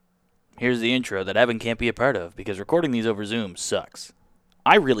here's the intro that Evan can't be a part of because recording these over Zoom sucks.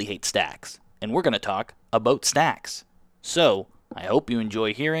 I really hate stacks, and we're going to talk about stacks. So, I hope you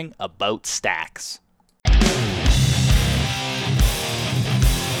enjoy hearing about stacks.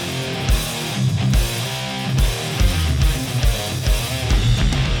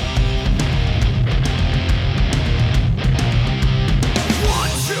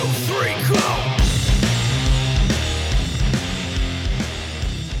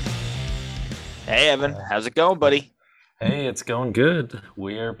 Hey, Evan. How's it going, buddy? Hey, it's going good.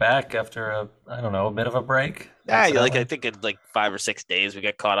 We're back after a bit of a break. Yeah, I think in 5 or 6 days we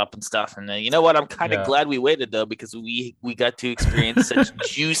got caught up and stuff. And you know what? I'm kind of glad we waited though, because we got to experience such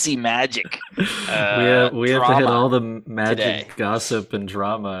juicy magic. We have to hit all the magic today. gossip and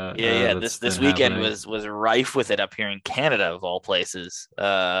drama. This weekend was rife with it up here in Canada, of all places,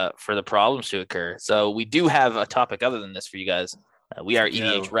 for the problems to occur. So we do have a topic other than this for you guys. We are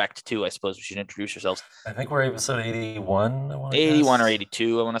EDH Wrecked too. I suppose we should introduce ourselves. I think we're episode 81. 81 or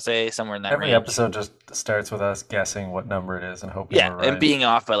 82, I want to say, somewhere in that Every range. Episode just starts with us guessing what number it is and hoping we're right. And being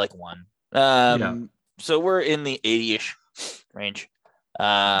off by one. So we're in the 80-ish range.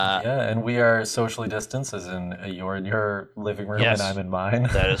 And we are socially distanced, as in you're in your living room and I'm in mine.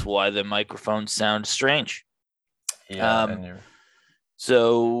 That is why the microphones sound strange.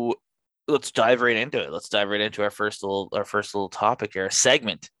 So let's dive right into it. Let's dive right into our first little topic here, a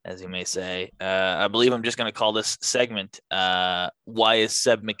segment, as you may say. I believe I'm just going to call this segment "Why is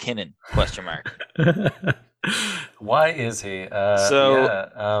Seb McKinnon?" ? Why is he?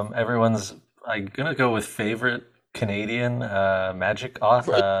 Everyone's. I'm gonna go with favorite Canadian Magic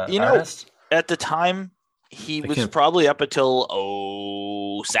artist. At the time, he was probably up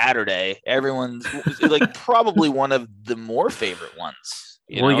until Saturday. Everyone's probably one of the more favorite ones.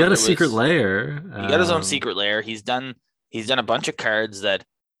 He got a secret lair. He got his own secret lair. He's done a bunch of cards that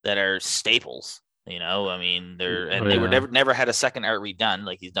are staples. They were never had a second art redone.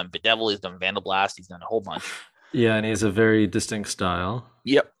 Like, he's done Bedevil, he's done Vandal Blast, he's done a whole bunch. Yeah, and he has a very distinct style.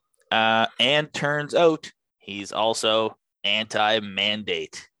 Yep. And turns out he's also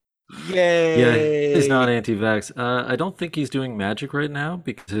anti-mandate. Yay! Yeah, he's not anti-vax. I don't think he's doing Magic right now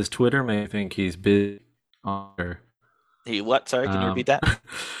because his Twitter may think he's busy on there. What? Sorry, can you repeat that?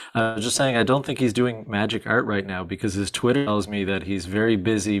 I was just saying I don't think he's doing Magic art right now because his Twitter tells me that he's very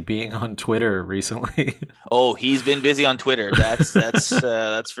busy being on Twitter recently. Oh, he's been busy on Twitter.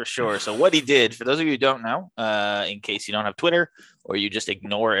 That's for sure. So what he did, for those of you who don't know, in case you don't have Twitter or you just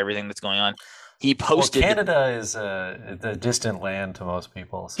ignore everything that's going on, he posted. Well, Canada is a distant land to most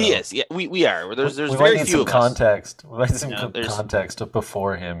people. So he is. Yeah, we are. There's we very might need few some of context. us. We might need some context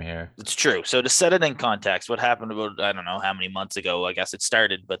before him here. It's true. So to set it in context, what happened about, I don't know how many months ago, I guess it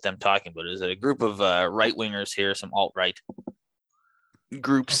started, but them talking about it, is a group of right-wingers here, some alt-right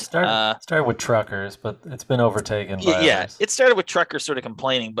groups. It started with truckers, but it's been overtaken by others. It started with truckers sort of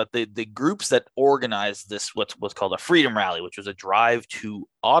complaining, but the groups that organized this, what's called a Freedom Rally, which was a drive to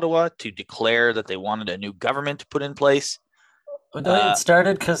Ottawa to declare that they wanted a new government put in place. It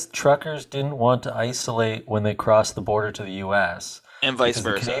started because truckers didn't want to isolate when they crossed the border to the U.S. And vice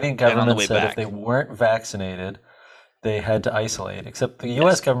versa. The Canadian government said if they weren't vaccinated, they had to isolate, except the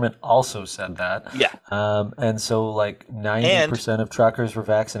U.S. government also said that. Yeah. And so 90% of truckers were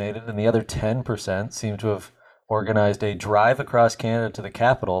vaccinated, and the other 10% seem to have organized a drive across Canada to the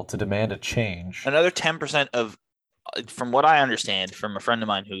capital to demand a change. Another 10% of, from what I understand from a friend of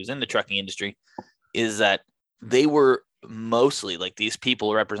mine who's in the trucking industry, is that they were mostly, these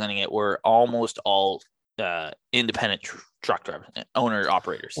people representing it were almost all independent truck drivers, owner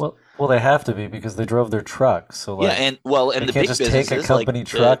operators. Well, they have to be because they drove their trucks. So and the can't just take a company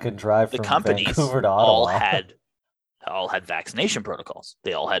truck and drive from Vancouver to Ottawa. all had vaccination protocols.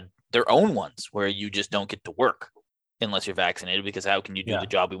 They all had their own ones where you just don't get to work unless you're vaccinated, because how can you do the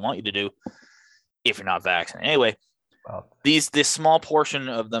job we want you to do if you're not vaccinated? Anyway, this small portion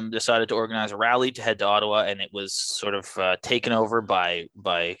of them decided to organize a rally to head to Ottawa, and it was sort of taken over by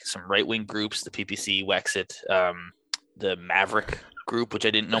some right-wing groups, the PPC, Wexit, the Maverick group, which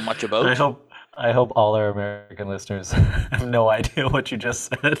I didn't know much about. I hope all our American listeners have no idea what you just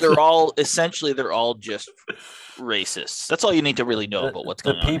said. They're all just racists. That's all you need to really know about what's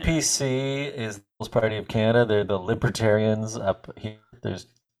going on. The PPC is the People's Party of Canada. They're the libertarians up here.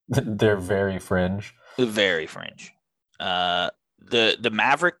 They're very fringe. Very fringe. The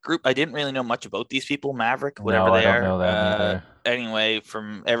Maverick group, I didn't really know much about these people. Maverick, whatever they are. I don't know that either. Anyway,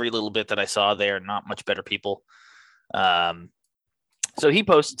 from every little bit that I saw, they are not much better people. So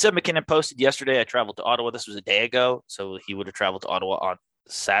Seb McKinnon posted yesterday, I traveled to Ottawa. This was a day ago, so he would have traveled to Ottawa on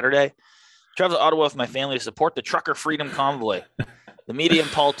Saturday. Traveled to Ottawa with my family to support the Trucker Freedom Convoy. The media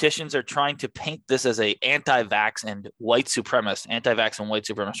and politicians are trying to paint this as a anti-vax and white supremacist. Anti-vax and white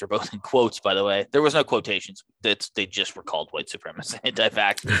supremacists are both in quotes, by the way. There was no quotations. They just were called white supremacists,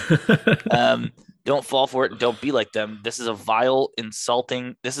 anti-vax. Don't fall for it. And don't be like them. This is vile and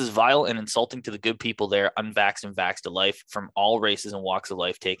insulting to the good people there, unvaxxed and vaxxed alike, from all races and walks of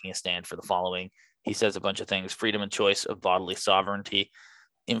life, taking a stand for the following. He says a bunch of things: freedom and choice of bodily sovereignty,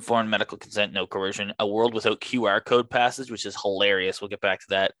 informed medical consent, no coercion, a world without QR code passes, which is hilarious. We'll get back to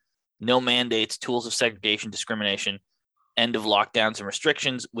that. No mandates, tools of segregation, discrimination, end of lockdowns and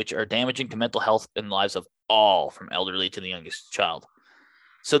restrictions, which are damaging to mental health and lives of all, from elderly to the youngest child.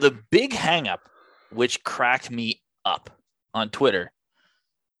 So the big hang up, which cracked me up on Twitter,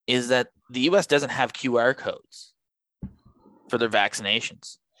 is that the U.S. doesn't have QR codes for their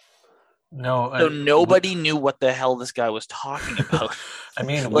vaccinations. No, so nobody knew what the hell this guy was talking about. I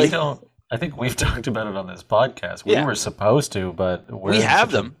mean, I think we've talked about it on this podcast. We were supposed to, but we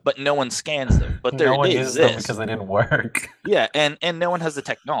have them, but no one scans them. But no one uses them because they didn't work. Yeah, and no one has the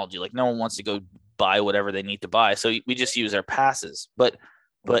technology. Like, no one wants to go buy whatever they need to buy, so we just use our passes. But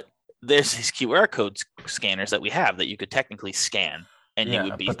there's these QR code scanners that we have that you could technically scan, and you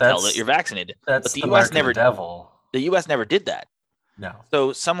would be tell that you're vaccinated. But the U.S. never The U.S. never did that. No.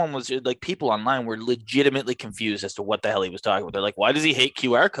 So someone was like, people online were legitimately confused as to what the hell he was talking about. They're like, why does he hate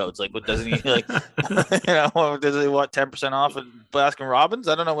QR codes? Like, what doesn't he like? Does he want 10% off at Baskin Robbins?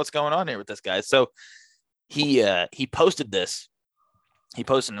 I don't know what's going on here with this guy. So he posted this. He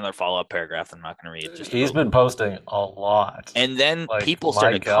posted another follow-up paragraph. I'm not going to read it. He's been posting a lot, and then people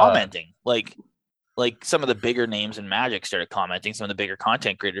started commenting. Like some of the bigger names in Magic started commenting. Some of the bigger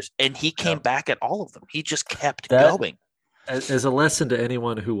content creators, and he came back at all of them. He just kept going. As a lesson to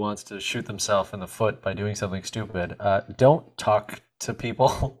anyone who wants to shoot themselves in the foot by doing something stupid, don't talk to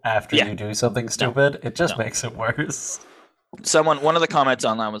people after you do something stupid. It just makes it worse. One of the comments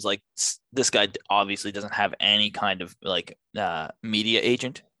online was like, this guy obviously doesn't have any kind of media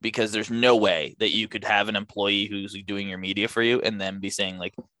agent, because there's no way that you could have an employee who's doing your media for you and then be saying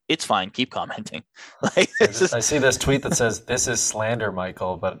like, it's fine, keep commenting. I see this tweet that says, "This is slander,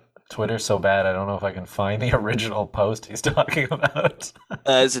 Michael," but Twitter's so bad, I don't know if I can find the original post he's talking about.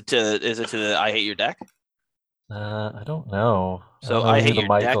 Is it to the I Hate Your Deck? I don't know. So I Hate Your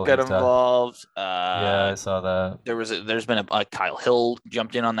Deck got involved. Yeah, I saw that. There's been a Kyle Hill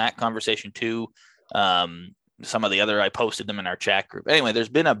jumped in on that conversation too. Some of the other, I posted them in our chat group. Anyway, there's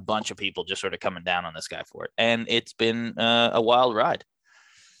been a bunch of people just sort of coming down on this guy for it, and it's been a wild ride.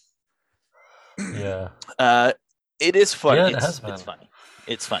 Yeah. It is funny. Yeah, it's funny.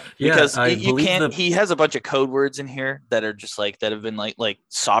 It's funny because you can't. He has a bunch of code words in here that are just like that have been like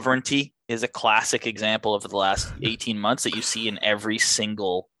sovereignty is a classic example of the last 18 months that you see in every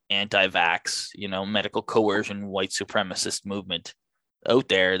single anti-vax, medical coercion, white supremacist movement out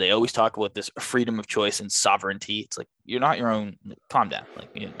there. They always talk about this freedom of choice and sovereignty. It's like, you're not your own. Calm down.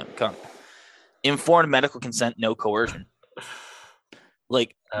 Calm. Informed medical consent, no coercion.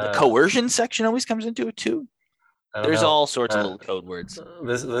 Like the coercion section always comes into it too. There's all sorts of little code words.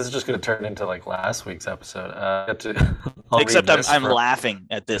 This is just going to turn into like last week's episode. Except I'm laughing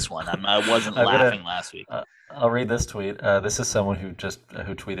at this one. I wasn't laughing last week. I'll read this tweet. This is someone who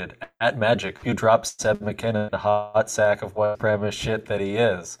tweeted at Magic, who dropped Seb McKinnon, the hot sack of white premise shit that he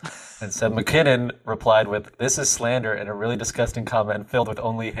is. And Seb McKinnon replied with, "This is slander and a really disgusting comment filled with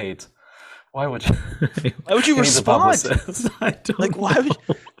only hate." Why would you? Why would you respond? I don't why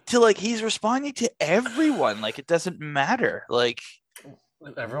would he's responding to everyone. Like, it doesn't matter. Like,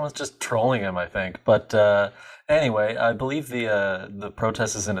 everyone's just trolling him, I think. But anyway, I believe the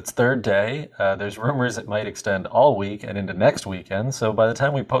protest is in its third day. There's rumors it might extend all week and into next weekend. So by the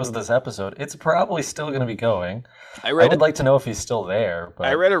time we post this episode, it's probably still going to be going. I would like to know if he's still there. But...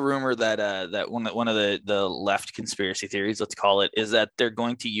 I read a rumor that one of the left conspiracy theories, let's call it, is that they're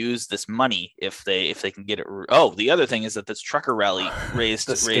going to use this money if they can get it. Oh, the other thing is that this trucker rally raised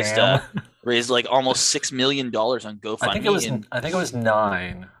like almost $6 million on GoFundMe. I think it was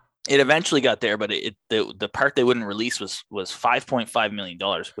 9. It eventually got there, but the part they wouldn't release was $5.5 million,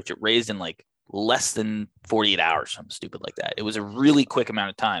 which it raised in like less than 48 hours, something stupid like that. It was a really quick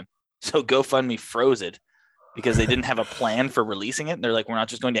amount of time. So GoFundMe froze it because they didn't have a plan for releasing it. And they're like, we're not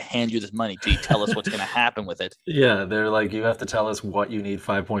just going to hand you this money till you tell us what's going to happen with it. Yeah, they're like, you have to tell us what you need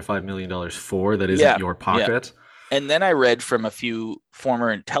 $5.5 million for that isn't your pocket. Yeah. And then I read from a few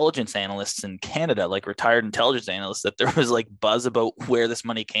former intelligence analysts in Canada, like retired intelligence analysts, that there was like buzz about where this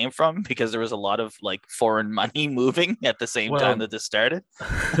money came from because there was a lot of like foreign money moving at the same time that this started.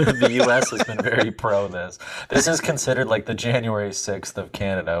 The U.S. has been very pro this. This is considered like the January 6th of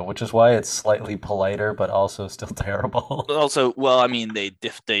Canada, which is why it's slightly politer, but also still terrible. Also, well, I mean, they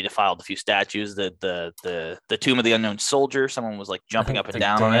defiled a few statues. The Tomb of the Unknown Soldier, someone was like jumping up and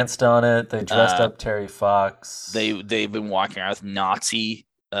down on it. Danced on it. They dressed up Terry Fox. They've been walking around with Nazi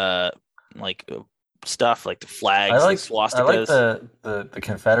like stuff, like the flags, the swastikas. I like the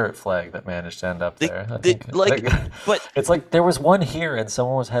Confederate flag that managed to end up there. But it's like there was one here, and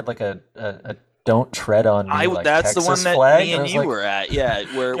someone had like a "Don't tread on me." That's Texas the one that flag, me and you were at. Yeah,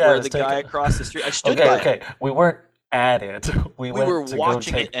 where the guy across the street. I stood by. Okay, we weren't at it. We were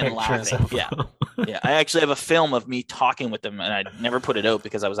watching it and laughing. Yeah. I actually have a film of me talking with them, and I never put it out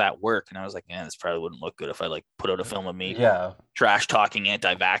because I was at work, and I was like, this probably wouldn't look good if I like put out a film of me trash talking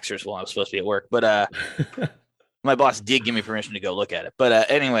anti-vaxxers while I was supposed to be at work. But my boss did give me permission to go look at it. But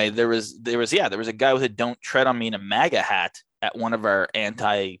anyway, there was a guy with a "Don't tread on me" in a MAGA hat at one of our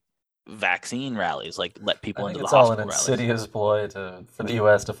anti-vaccine rallies, like let people into the hospital rallies. It's all an insidious ploy for the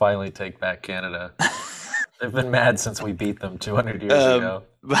U.S. to finally take back Canada. They've been mad since we beat them 200 years ago.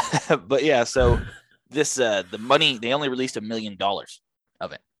 But yeah, so this the money, they only released $1 million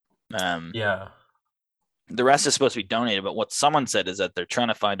of it. The rest is supposed to be donated, but what someone said is that they're trying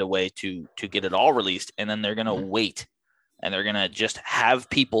to find a way to get it all released, and then they're going to wait, and they're going to just have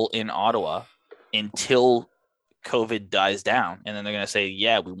people in Ottawa until COVID dies down, and then they're going to say,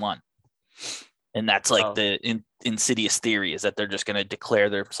 yeah, we won. And that's like the insidious theory, is that they're just going to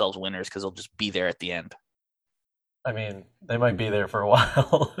declare themselves winners because they'll just be there at the end. I mean, they might be there for a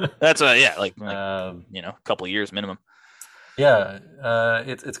while. That's like a couple of years minimum. Yeah,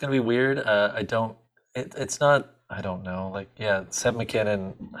 it's gonna be weird. It's not. I don't know. Like, Seb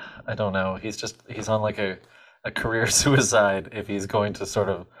McKinnon. I don't know. He's on like a career suicide if he's going to sort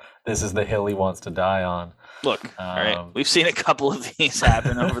of. This is the hill he wants to die on. Look, all right, we've seen a couple of these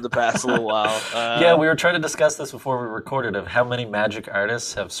happen over the past little while. We were trying to discuss this before we recorded of how many Magic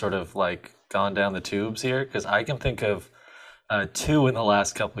artists have sort of like gone down the tubes here, because I can think of 2 in the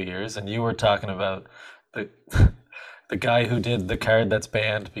last couple of years, and you were talking about the guy who did the card that's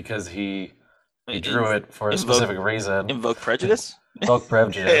banned because he drew it for a specific reason. Invoke Prejudice? Invoke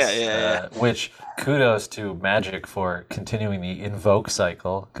Prejudice. Yeah. Which, kudos to Magic for continuing the Invoke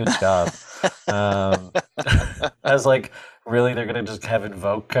cycle. Good job. I was like, really? They're going to just have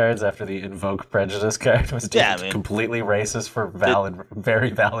Invoke cards after the Invoke Prejudice card was completely racist for very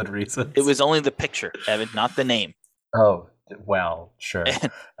valid reasons? It was only the picture, Evan, not the name. Oh, well, sure.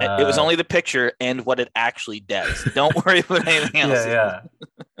 It was only the picture and what it actually does. Don't worry about anything else. Yeah.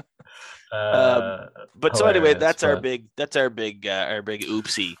 But so anyway, that's our big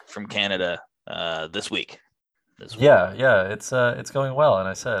oopsie from Canada this week. Yeah, it's going well, and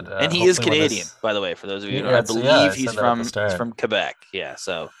I said, and he is Canadian, by the way, for those of you who know. I believe he's from Quebec. Yeah,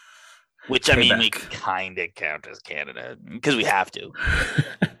 so which Quebec. I mean, we kind of count as Canada because we have to.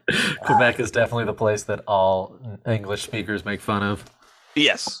 Quebec is definitely the place that all English speakers make fun of.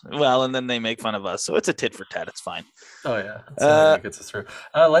 Yes, well, and then they make fun of us, so it's a tit for tat. It's fine. Oh yeah, that gets us through.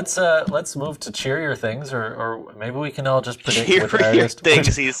 Let's move to cheerier things, or maybe we can all just predict which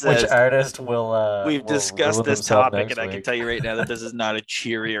artist will. We've discussed this topic, and I can tell you right now that this is not a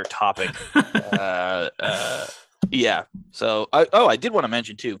cheerier topic. Yeah. So, I did want to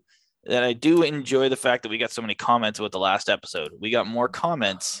mention too that I do enjoy the fact that we got so many comments about the last episode. We got more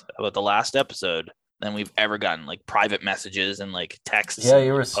comments about the last episode than we've ever gotten, like private messages and like texts. Yeah,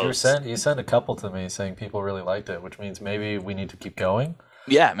 you sent a couple to me saying people really liked it, which means maybe we need to keep going.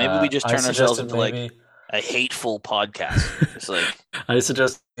 Yeah, maybe we just turn ourselves into like a hateful podcast. It's like I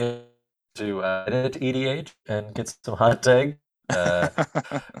suggest to edit EDH and get some hot tag.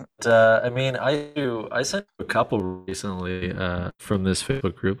 I mean, I sent a couple recently from this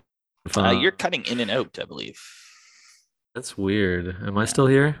Facebook group. You're cutting in and out, I believe. That's weird. Am I still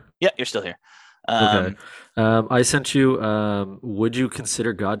here? Yeah, you're still here. Okay. I sent you, would you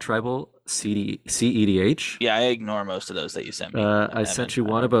consider God Tribal CEDH? Yeah, I ignore most of those that you sent me. I sent you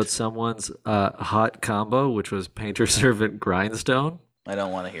one about someone's hot combo, which was Painter Servant Grindstone. I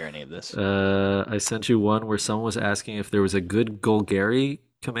don't want to hear any of this. I sent you one where someone was asking if there was a good Golgari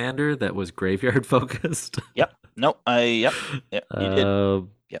commander that was graveyard focused. Yep. Nope. Yep. You did.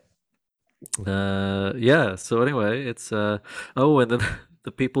 Yep. Yeah. So anyway, it's and then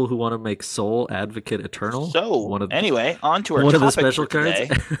the people who want to make Soul Advocate Eternal. So anyway, on to our one topic of the special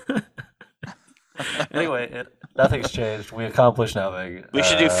cards. Anyway, nothing's changed. We accomplished nothing. We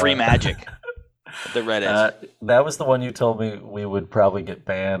should do free magic. The Reddit. That was the one you told me we would probably get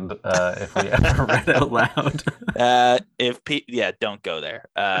banned if we ever read out loud. Don't go there.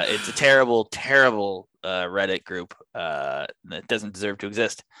 It's a terrible, terrible Reddit group that doesn't deserve to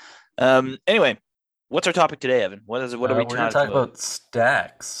exist. Anyway, what's our topic today, Evan? What are we We're going to talk about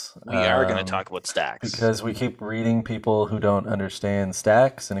stacks. We are going to talk about stacks because we keep reading people who don't understand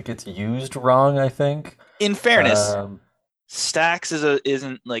stacks, and it gets used wrong, I think. In fairness, stacks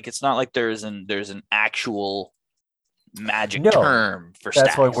isn't like, it's not like there's an actual magic term for stacks.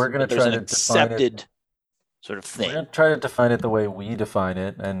 That's why we're going to try to accepted define it. Sort of thing. We're going to try to define it the way we define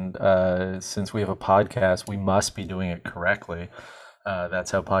it, and since we have a podcast, we must be doing it correctly. That's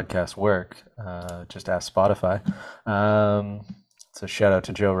how podcasts work. Just ask Spotify. It's a shout out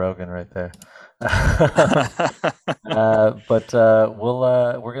to Joe Rogan right there. But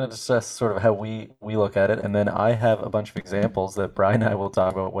we're going to discuss sort of how we look at it, and then I have a bunch of examples that Brian and I will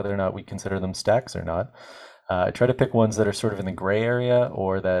talk about whether or not we consider them stacks or not. I try to pick ones that are sort of in the gray area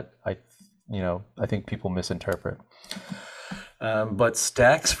or that I think people misinterpret. But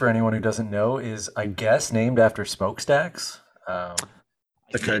stacks, for anyone who doesn't know, is, I guess, named after smokestacks.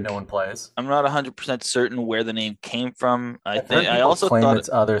 The card no one plays. I'm not 100% certain where the name came from. I also thought it's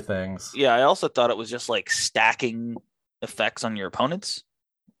other things. Yeah, I also thought it was just like stacking effects on your opponents.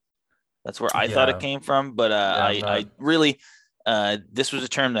 That's where I thought it came from. But I really, this was a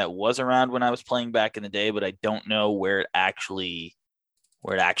term that was around when I was playing back in the day, but I don't know where it actually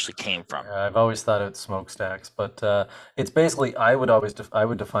came from. I've always thought it's smokestacks, but it's basically, I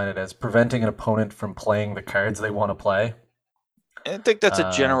would define it as preventing an opponent from playing the cards they want to play. I think that's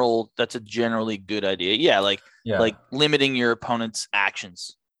a generally good idea. Yeah, like limiting your opponent's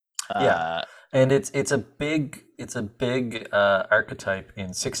actions. And it's a big archetype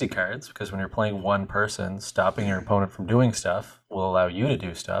in 60 cards, because when you're playing one person, stopping your opponent from doing stuff will allow you to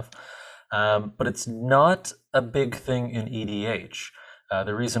do stuff. But it's not a big thing in EDH.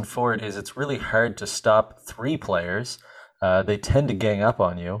 The reason for it is it's really hard to stop 3 players. They tend to gang up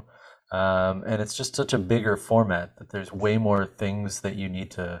on you. And it's just such a bigger format that there's way more things that you need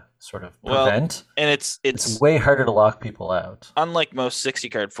to sort of prevent. And it's way harder to lock people out. Unlike most 60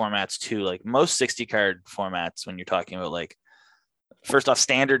 card formats too, like most 60 card formats, when you're talking about, like, first off,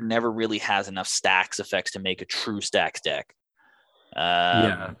 standard never really has enough stacks effects to make a true stacks deck.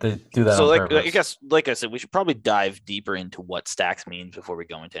 They do that. So on purpose. I guess, like I said, we should probably dive deeper into what stacks means before we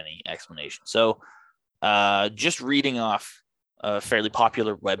go into any explanation. So just reading off a fairly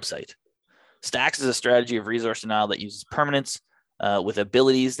popular website. Stacks is a strategy of resource denial that uses permanents with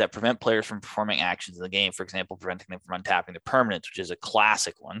abilities that prevent players from performing actions in the game. For example, preventing them from untapping the permanents, which is a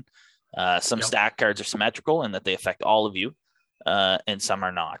classic one. Some stack cards are symmetrical in that they affect all of you, and some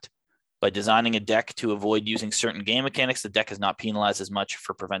are not. By designing a deck to avoid using certain game mechanics, the deck is not penalized as much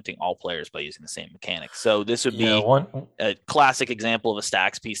for preventing all players by using the same mechanics. So this would be a classic example of a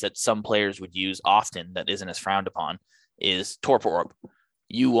stacks piece that some players would use often that isn't as frowned upon is Torpor Orb.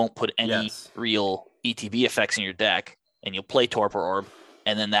 You won't put any real ETB effects in your deck, and you'll play Torpor Orb,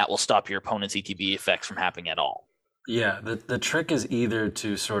 and then that will stop your opponent's ETB effects from happening at all. Yeah, the trick is either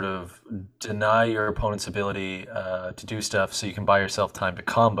to sort of deny your opponent's ability to do stuff so you can buy yourself time to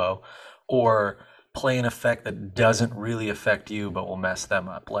combo, or play an effect that doesn't really affect you but will mess them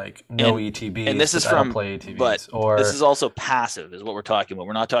up, like ETBs. And this is from play ETBs, but this is also passive, is what we're talking about.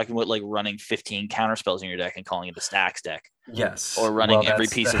 We're not talking about like running 15 counterspells in your deck and calling it a stacks deck. Yes. Or running every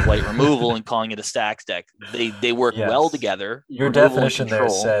piece of white removal and calling it a stacks deck. They work well together. Your definition there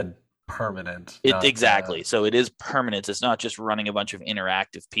said permanent. Exactly. So it is permanent. It's not just running a bunch of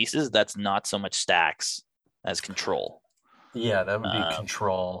interactive pieces. That's not so much stacks as control. Yeah, that would be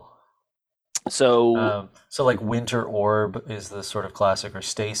control. So like Winter Orb is the sort of classic, or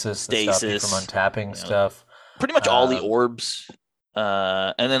Stasis that stops you from untapping stuff. Pretty much all the orbs.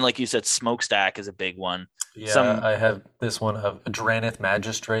 And then, like you said, Smokestack is a big one. Yeah, I have this one of Drannith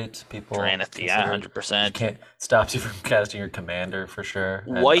Magistrate. Drannith, 100%. Stops you from casting your commander for sure.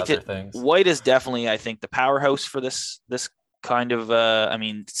 White is definitely, I think, the powerhouse for this kind of.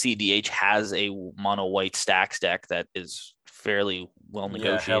 CDH has a mono white stacks deck that is fairly well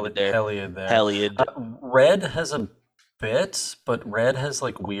negotiated there. Heliod. Red has a bit, but red has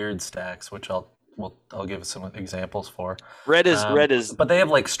like weird stacks, which I'll give some examples for. Red is, but they have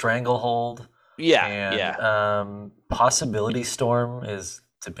like Stranglehold. Yeah, Possibility Storm is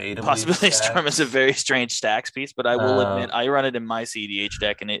debatably. Possibility Storm is a very strange stacks piece, but I will admit I run it in my CDH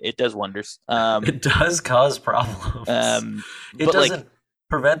deck, and it does wonders. It does cause problems. It doesn't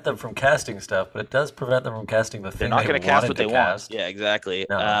prevent them from casting stuff, but it does prevent them from casting the thing. They're not going to cast what they want. Yeah, exactly.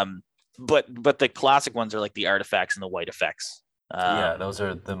 No. But the classic ones are like the artifacts and the white effects. Those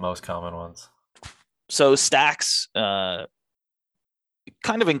are the most common ones. So stacks kind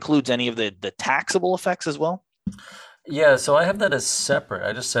of includes any of the taxable effects as well. Yeah, so I have that as separate.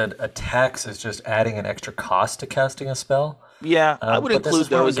 I just said a tax is just adding an extra cost to casting a spell. Yeah, I would But this include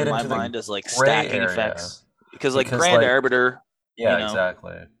is where we those in get my into the mind as like gray stacking area effects because like because, Grand like, Arbiter, you yeah, know,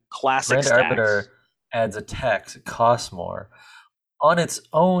 exactly. classic Grand stacks. Arbiter adds a tax, it costs more. On its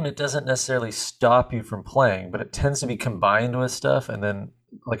own, it doesn't necessarily stop you from playing, but it tends to be combined with stuff, and then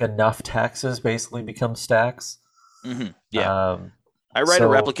like enough taxes basically become stacks. Yeah, Um, I write a so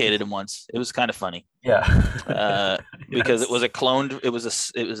replicated him once. It was kind of funny. yeah, Because it was yes, a cloned. It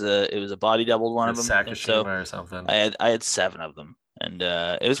was a body doubled one the of them, and so Sakashima or something. I had 7 of them, and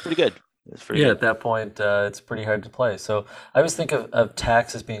it was pretty good. It was pretty Yeah, good. at that point, it's pretty hard to play. So I always think of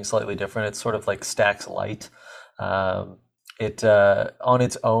tax as being slightly different. It's sort of like stacks light. Um, it on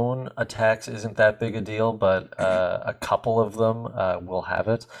its own, a tax isn't that big a deal, but a couple of them will have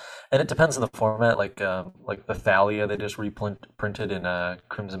it, and it depends on the format. Like the Thalia they just reprinted in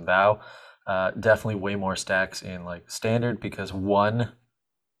Crimson Vow, definitely way more stacks in like standard because one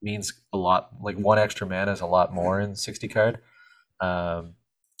means a lot. Like one extra mana is a lot more in 60 card. Um,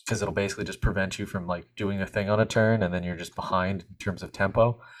 because it'll basically just prevent you from like doing a thing on a turn and then you're just behind in terms of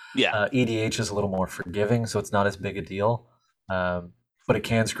tempo. Yeah, EDH is a little more forgiving, so it's not as big a deal, but it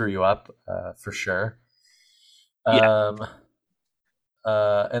can screw you up for sure. yeah, Um,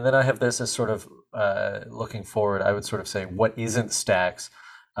 and then I have this as sort of looking forward. I would sort of say what isn't stacks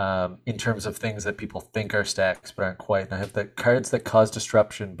in terms of things that people think are stacks but aren't quite. And I have the cards that cause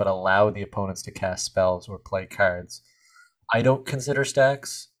disruption but allow the opponents to cast spells or play cards. I don't consider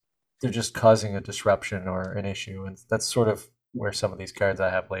stacks. They're just causing a disruption or an issue, and that's sort of where some of these cards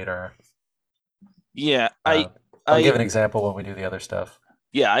I have later. yeah. Uh, I'll give I an example when we do the other stuff.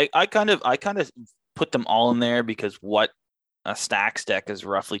 yeah. I kind of put them all in there because what a stacks deck is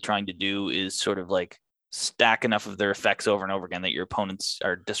roughly trying to do is sort of like stack enough of their effects over and over again that your opponents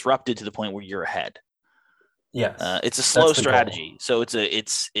are disrupted to the point where you're ahead. Yes, It's a slow that's the goal. strategy, so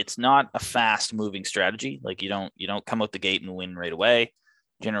it's not a fast moving strategy. Like you don't come out the gate and win right away,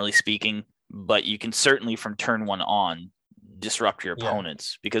 generally speaking. But you can certainly from turn 1 on disrupt your Yeah,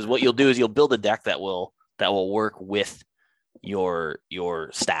 opponents because what you'll do is you'll build a deck that will work with your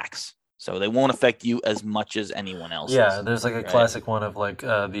stacks, so they won't affect you as much as anyone yeah. else's. There's like a Right? classic one of like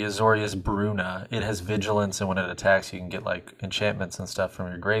the Azorius Bruna. It has vigilance, and when it attacks, you can get like enchantments and stuff from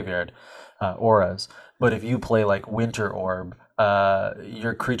your graveyard, auras. But if you play like Winter Orb,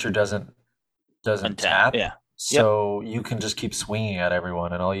 your creature doesn't Untap. tap, Yeah. Yep. so you can just keep swinging at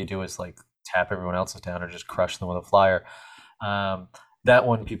everyone, and all you do is like tap everyone else's down or just crush them with a flyer. Um, that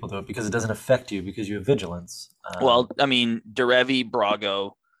one people do it because it doesn't affect you because you have vigilance. Well, I mean, Derevi,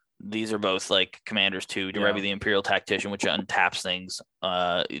 Brago, these are both like commanders too. Yeah, Derevi, the Imperial Tactician, which untaps things.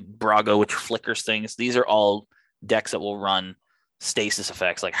 Brago, which flickers things. These are all decks that will run stasis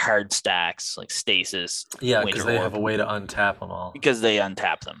effects, like hard stacks, like stasis, yeah, because Winter they have Orb, a way to untap them all. because they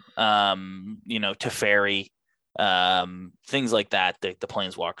untap them. Teferi, things like that. The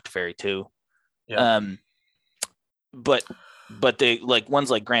Planeswalker Teferi too. Yeah, Um, but they like ones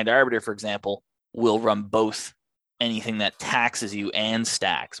like Grand Arbiter, for example, will run both anything that taxes you and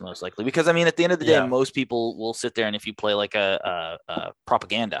stacks most likely. Because I mean, at the end of the day, yeah, most people will sit there and if you play like a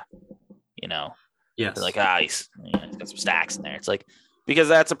propaganda, you know, they're like, yes, he's got some stacks in there. It's like because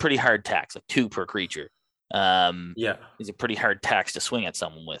that's a pretty hard tax, like 2 per creature. yeah. Is a pretty hard tax to swing at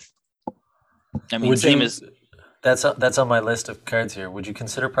someone with. I mean, Would same you? as That's on my list of cards here. Would you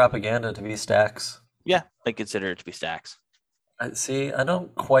consider propaganda to be stacks? yeah, I consider it to be stacks. I see. I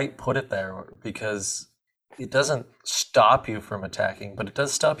don't quite put it there because it doesn't stop you from attacking, but it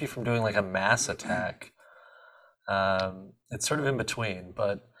does stop you from doing like a mass attack. It's sort of in between,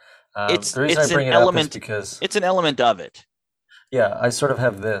 but the reason I It's an bring it up is element. because It's an element of it. yeah, I sort of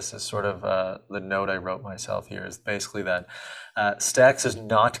have this as sort of the note I wrote myself here is basically that stacks is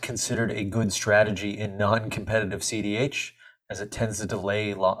not considered a good strategy in non-competitive CDH as it tends to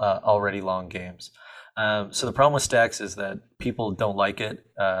delay already long games. So the problem with stacks is that people don't like it.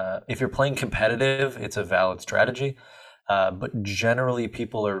 If you're playing competitive, it's a valid strategy. But generally,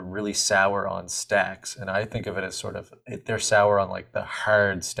 people are really sour on stacks, and I think of it as sort of they're sour on like the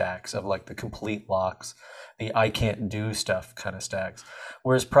hard stacks of like the complete locks, the I can't do stuff kind of stacks.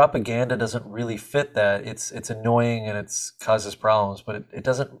 Whereas propaganda doesn't really fit that. It's annoying and it's causes problems, but it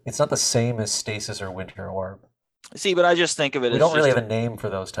doesn't. It's not the same as stasis or winter orb. See, but I just think of it We as don't really just have a name for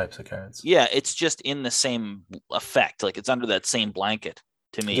those types of cards. yeah, it's just in the same effect. Like it's under that same blanket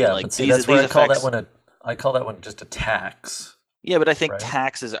to me. Yeah, Like but see, that's where these I call that effects. one I call that one just a tax. Yeah, but I think right?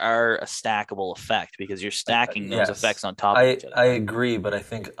 taxes are a stackable effect because you're stacking those effects Yes, on top of I each other. I agree, but I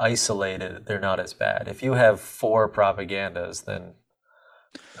think isolated they're not as bad. If you have four propagandas, then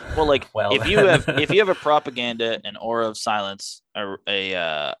Well, like well, if you have a propaganda, an aura of silence,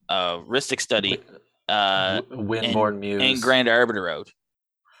 a Ristic study, uh, Windborn and Muse. Grand Arbiter out,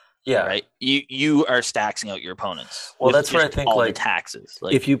 Yeah. right? You are staxing out your opponents Well, with that's where I just think all the like taxes. if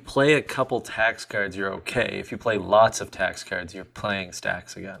Like, you play a couple tax cards, you're okay. If you play lots of tax cards, you're playing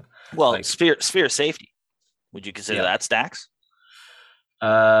stacks again. well, Like, sphere of safety. Would you consider yeah. that stacks?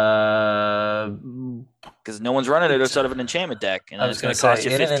 Uh, Because no one's running it it, outside of an enchantment deck, and I then was it's gonna going to cost say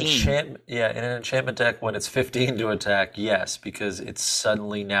you in an 15. enchantment, yeah, in an enchantment deck when it's 15 to attack, yes, because it's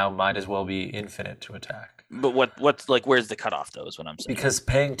suddenly now might as well be infinite to attack. But what's like? Where's the cutoff though? Is what I'm saying. Because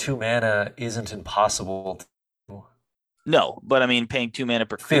paying 2 mana isn't impossible. No, but I mean, paying 2 mana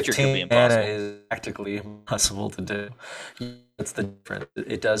per creature could be 15 mana impossible. is practically impossible to do. That's the difference.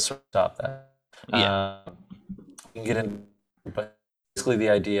 It does sort of stop that. Yeah, We can get in, but basically the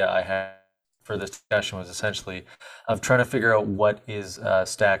idea I had for this discussion was essentially of trying to figure out what is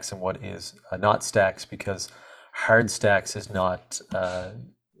stacks and what is not stacks, because hard stacks is not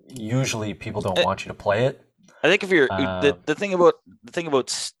usually people don't I, want you to play it. I think if you're Uh, the thing about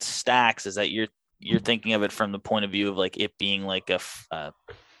stacks is that you're thinking of it from the point of view of like it being like a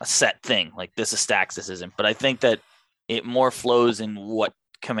set thing. Like this is stacks, this isn't. But I think that it more flows in what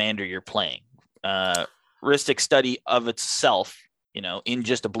commander you're playing. Ristic study of itself, in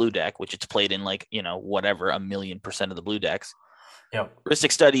just a blue deck, which it's played in like whatever 1,000,000% of the blue decks. yep.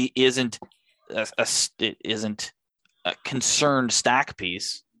 Ristic study it isn't a concerned stack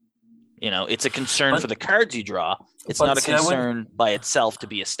piece. It's a concern But for the cards you draw. It's but not a see, I wouldn't. concern by itself to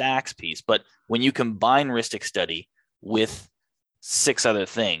be a stacks piece. But when you combine Ristic Study with six other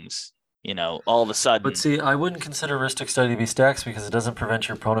things, all of a But sudden, see, I wouldn't consider Ristic Study to be stacks because it doesn't prevent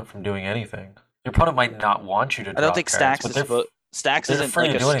your opponent from doing anything. Your opponent might not want you to I don't draw think cards, stacks but is supposed. Stacks they're isn't free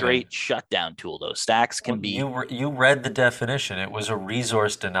like to a do anything. straight shutdown tool, though. Stacks Well, can be you read the definition. It was a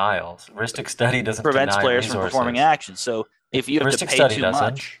resource denial. Ristic Study doesn't prevents deny players from performing resources. actions. So if you have to Ristic pay Study too doesn't.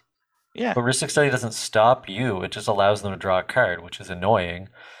 much, yeah, But Ristic Study doesn't stop you. It just allows them to draw a card, which is annoying.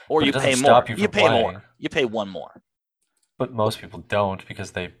 or But you it pay doesn't more. stop you You from pay playing. more. You pay one more. But most people don't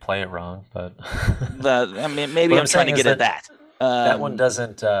because they play it wrong. But I mean, maybe what I'm I'm trying saying to is get at that that. that one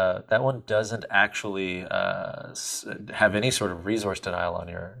doesn't actually have any sort of resource denial on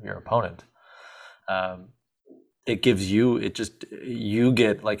your opponent. Um, it gives you you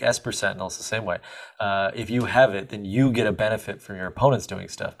get like Esper Sentinel's the same way. If you have it, then you get a benefit from your opponents doing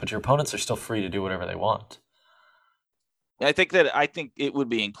stuff, but your opponents are still free to do whatever they want. I think it would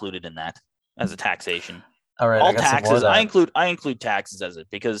be included in that as a taxation. All right, I All got some more of taxes. I that. include taxes as it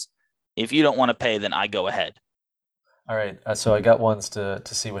because if you don't want to pay, then I go ahead. All right, so I got ones to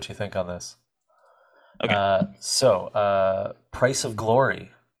see what you think on this. Okay. Price of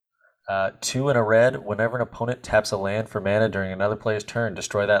Glory. 2 and a red. Whenever an opponent taps a land for mana during another player's turn,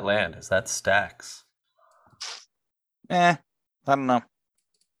 destroy that land. Is that stacks? I don't know.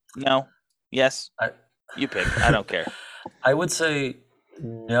 No. Yes. I You pick. I don't care. I would say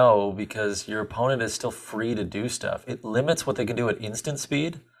no, because your opponent is still free to do stuff. It limits what they can do at instant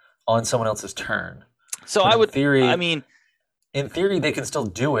speed on someone else's turn. So But I in would. I theory, mean, they can still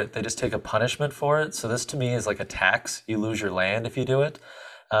do it. They just take a punishment for it. So this to me is like a tax. You lose your land if you do it.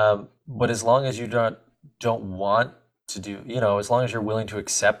 But as long as you don't want to do, as long as you're willing to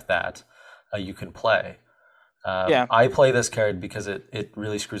accept that, you can play. yeah. I play this card because it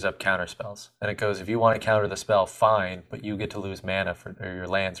really screws up counter spells. And it goes, if you want to counter the spell, fine, but you get to lose mana or your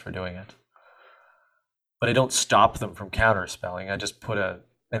lands for doing it. But I don't stop them from counter spelling. I just put an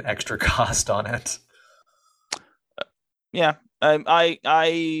extra cost on it. Yeah.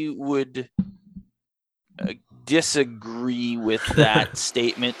 I would disagree with that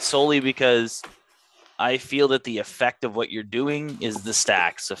statement solely because I feel that the effect of what you're doing is the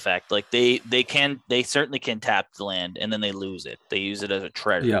stacks effect. Like they certainly can tap the land and then they lose it. They use it as a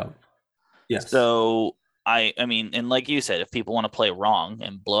treasure. Yeah. Yes. So I mean, and like you said, if people want to play wrong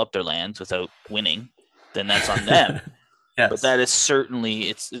and blow up their lands without winning, then that's on them. Yes. But that is certainly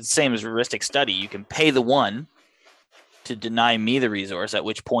it's the same as Ristic Study. You can pay the one to deny me the resource, at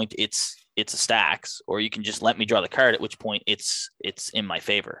which point it's a stacks, or you can just let me draw the card, at which point it's in my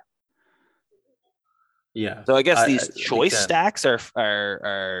favor. Yeah. So I guess these choice again, stacks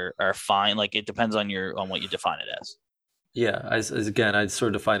are fine. Like it depends on what you define it as. Yeah, again, I'd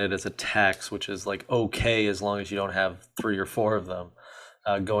sort of define it as a tax, which is like okay as long as you don't have 3 or 4 of them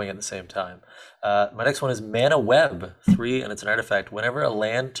going at the same time. My next one is Mana Web 3, and it's an artifact. Whenever a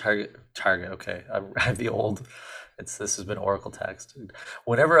land target. Okay, I have the old This has been Oracle text.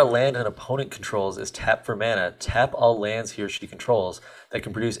 Whenever a land an opponent controls is tapped for mana, tap all lands he or she controls that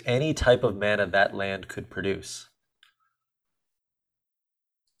can produce any type of mana that land could produce.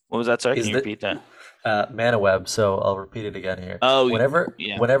 What was that? Sorry, can Is you that repeat that? Mana web? So I'll repeat it again here. Oh, Whenever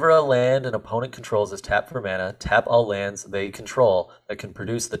yeah. whenever a land an opponent controls is tapped for mana, tap all lands they control that can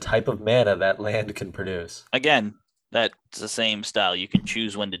produce the type of mana that land can produce. Again, that's the same style. You can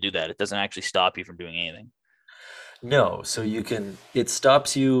choose when to do that. It doesn't actually stop you from doing anything. No, so it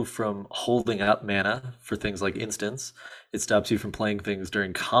stops you from holding up mana for things like instants. It stops you from playing things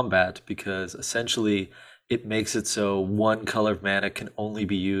during combat because essentially it makes it so one color of mana can only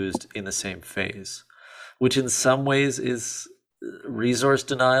be used in the same phase, which in some ways is resource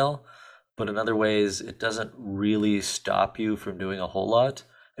denial, but in other ways it doesn't really stop you from doing a whole lot.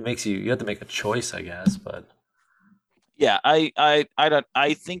 It makes you have to make a choice, I guess, but Yeah, I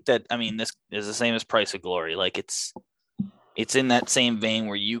think that, I mean, this is the same as Price of Glory. Like it's in that same vein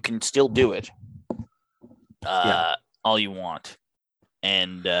where you can still do it yeah. all you want,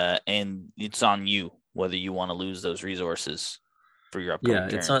 and it's on you whether you want to lose those resources for your upcoming Yeah,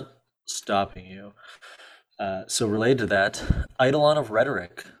 it's turn. not stopping you. So related to that, Eidolon of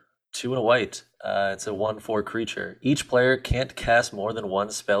Rhetoric, 2 and a white. It's a 1/4 creature. Each player can't cast more than one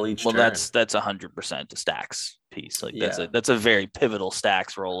spell each Well, turn. that's 100% a stacks piece. Like Yeah, that's a very pivotal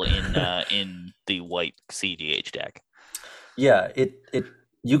stacks role in the white CDH deck. yeah. It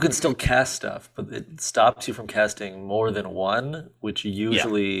you can still cast stuff, but it stops you from casting more than one, which Yeah,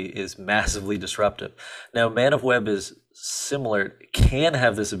 usually is massively disruptive. Now, Man of Web is similar. It can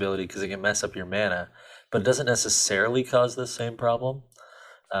have this ability because it can mess up your mana, but it doesn't necessarily cause the same problem.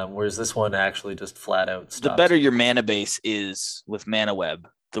 Whereas this one actually just flat out the stops better you. your mana base is with Mana Web,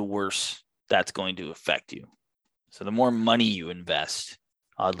 the worse that's going to affect you. So the more money you invest,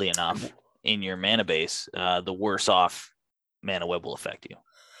 oddly enough, in your mana base, the worse off Mana Web will affect you.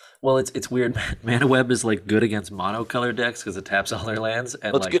 Well, it's weird. Mana Web is like good against monocolor decks because it taps all their lands,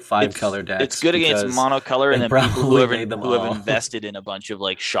 and Well, it's like good. five It's color it's decks good against because monocolor, and they then people who probably have made them who have all. invested in a bunch of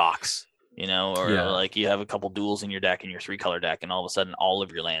like shocks, or Yeah, like you have a couple duels in your deck in your 3 color deck, and all of a sudden all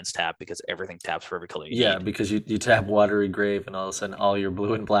of your lands tap because everything taps for every color you yeah, need. because you tap Watery Grave, and all of a sudden all your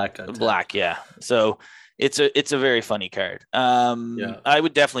blue and black got tapped. Black, yeah. So it's a very funny card. Yeah, I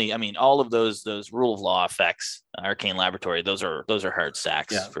would definitely. I mean, all of those rule of law effects, Arcane Laboratory, those are hard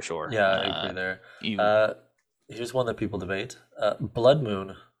stacks yeah, for sure. yeah. I agree there. You Uh, Here's one that people debate: Blood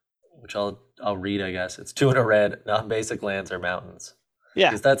Moon, which I'll read. I guess it's 2 and a red. Non-basic lands are mountains.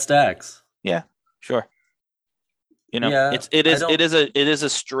 Yeah, Is that stacks? yeah, sure. Yeah, It's it I is it don't. is a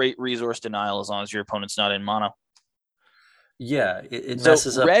straight resource denial as long as your opponent's not in mono. Yeah, it So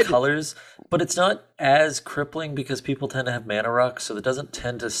messes up red, colors, but it's not as crippling because people tend to have mana rock, so that doesn't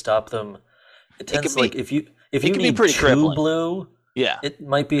tend to stop them. It it tends can to like be if it you can be need pretty two crippling. blue, Yeah. it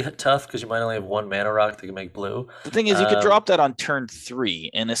might be tough because you might only have one mana rock that can make blue. The thing is, you could Um, drop that on turn 3,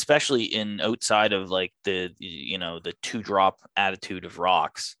 and especially in outside of like the 2 drop attitude of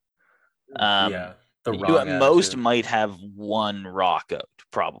rocks. Um, yeah, the you wrong at most attitude. might have one rock out,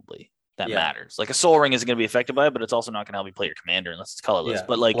 probably that Yeah, matters. Like a Soul Ring isn't going to be affected by it, but it's also not going to help you play your commander unless it's colorless. yeah.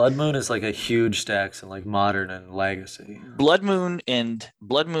 But like Blood Moon is like a huge stacks in like modern and legacy. Blood Moon and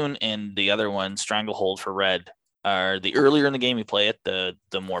the other one, Stranglehold for red, are the earlier in the game you play it, the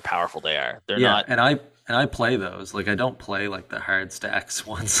more powerful they are. They're Yeah, not. and I play those. Like I don't play like the hard stacks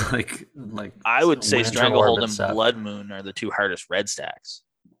ones like I would say Winter Orb Stranglehold and and stuff. Blood Moon are the 2 hardest red stacks.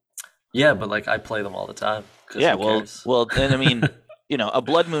 Yeah, but like I play them all the time because Yeah, who well, cares? and I mean, a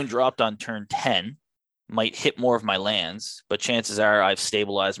Blood Moon dropped on turn 10 might hit more of my lands, but chances are I've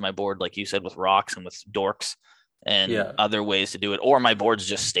stabilized my board, like you said, with rocks and with dorks and Yeah, other ways to do it, or my board's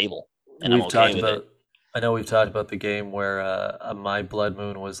just stable and I'm we've okay talked with it. about. I know we've talked about the game where my Blood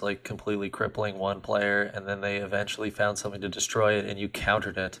Moon was like completely crippling one player, and then they eventually found something to destroy it, and you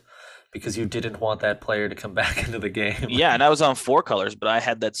countered it because you didn't want that player to come back into the game. Yeah, and I was on 4 colors, but I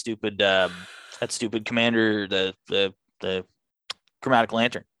had that stupid commander, the chromatic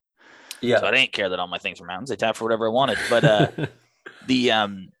lantern. So Yeah, I didn't care that all my things were mountains. I tapped for whatever I wanted. But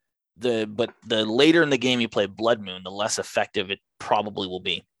the the later in the game you play Blood Moon, the less effective it probably will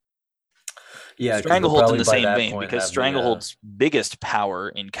be. yeah, because they'll Stranglehold's in probably the by same that vein point because have the Stranglehold's biggest power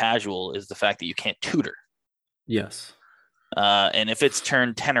in casual is the fact that you can't tutor. yes, And if it's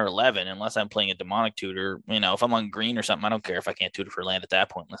turn 10 or 11, unless I'm playing a demonic tutor, if I'm on green or something, I don't care if I can't tutor for land at that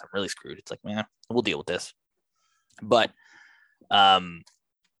point unless I'm really screwed. It's like, man, we'll deal with this. But um,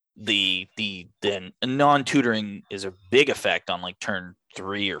 the non-tutoring is a big effect on like turn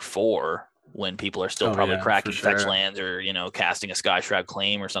 3 or 4 when people are still oh probably yeah, for cracking fetch sure. lands or casting a Sky Shroud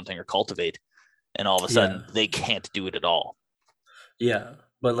Claim or something or Cultivate. and all of a sudden they can't do it at all. Yeah.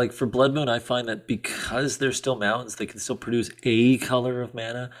 But like for Blood Moon, I find that because they're still mountains, they can still produce a color of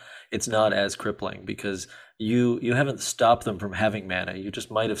mana. It's not as crippling because you haven't stopped them from having mana. You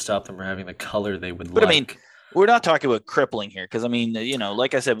just might have stopped them from having the color they would but like. I mean, we're not talking about crippling here because I mean,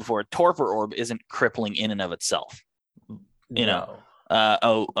 like I said before, Torpor Orb isn't crippling in and of itself.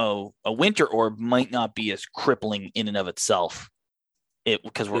 A Winter Orb might not be as crippling in and of itself,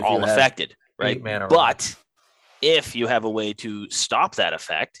 because we're all affected, right? But if you have a way to stop that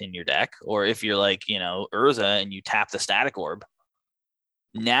effect in your deck, or if you're like, Urza and you tap the Static Orb,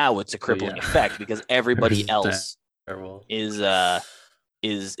 now it's a crippling effect because everybody else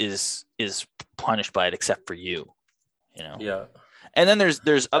is punished by it except for you, Yeah. And then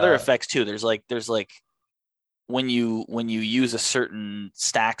there's other effects too. There's like when you use a certain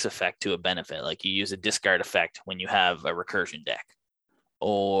stacks effect to a benefit, like you use a discard effect when you have a recursion deck,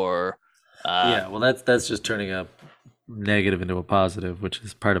 or well, that's just turning a negative into a positive, which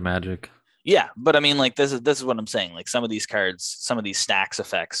is part of Magic. Yeah, but I mean, like this is what I'm saying. Like some of these cards, some of these stacks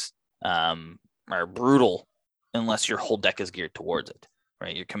effects are brutal unless your whole deck is geared towards it,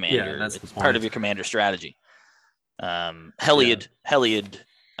 right? Your commander, it's part of your commander strategy. Heliod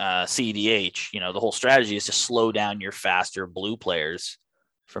CEDH, the whole strategy is to slow down your faster blue players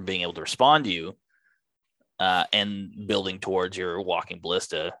from being able to respond to you, and building towards your Walking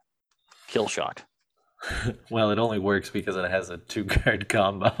Ballista kill shot. Well, it only works because it has a 2-card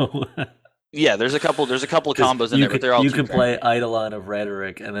combo. Yeah, there's a couple of combos in there, but they're all. You can play Eidolon of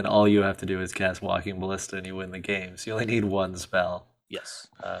Rhetoric, and then all you have to do is cast Walking Ballista, and you win the game. So you only need one spell. Yes,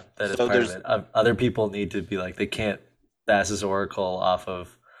 that is part of it. Other people need to be like, they can't Thassa's Oracle off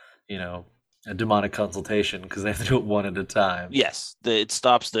of, a Demonic Consultation because they have to do it one at a time. Yes, it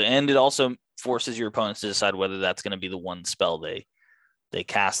stops and it also forces your opponents to decide whether that's going to be the one spell they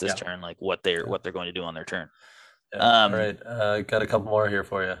cast this turn, like what they're going to do on their turn. Yeah. All right, got a couple more here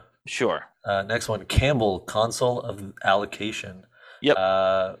for you. Sure. Next one, Campbell, Console of Allocation. Yep.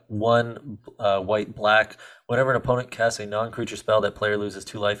 1 white black. Whenever an opponent casts a non-creature spell, that player loses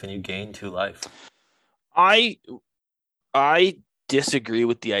 2 life and you gain 2 life. I disagree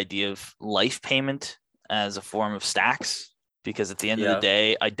with the idea of life payment as a form of stacks, because at the end of the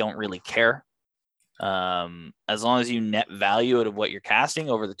day, I don't really care. As long as you net value out of what you're casting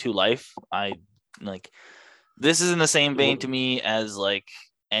over the 2 life, I like. This is in the same vein to me as like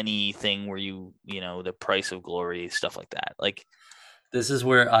anything where the price of glory, stuff like that. Like, this is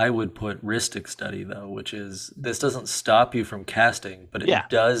where I would put Rhystic Study, though, which is, this doesn't stop you from casting, but it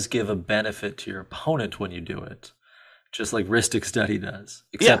does give a benefit to your opponent when you do it, just like Rhystic Study does.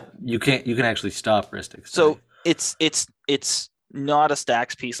 Except you can actually stop Rhystic Study. So it's not a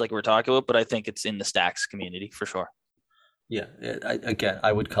stacks piece like we're talking about, but I think it's in the stacks community for sure. Yeah,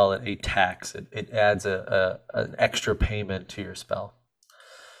 I would call it a tax. It adds an extra payment to your spell.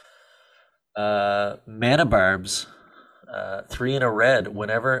 Mana Barbs, 3 in a red.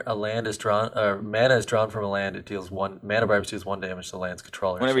 Whenever a land is drawn, mana is drawn from a land, it deals 1. Mana Barbs deals 1 damage to the land's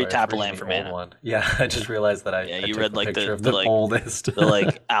controller. Whenever you tap a land for mana. One. Yeah, I just realized that you read like the oldest, the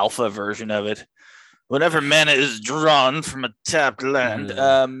like alpha version of it. Whenever mana is drawn from a tapped land,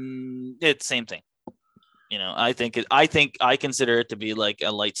 it's same thing. I think I consider it to be like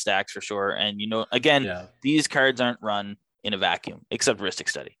a light stacks for sure. And again, these cards aren't run in a vacuum except Rhystic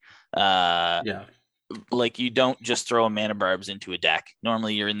Study. Like you don't just throw Mana Barbs into a deck.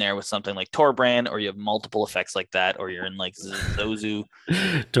 Normally you're in there with something like Torbrand, or you have multiple effects like that, or you're in like Zozu.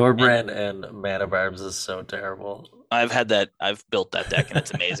 Torbrand and Mana Barbs is so terrible. I've built that deck and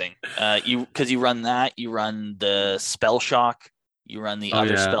it's amazing. Because you run that, you run the Spell Shock, you run the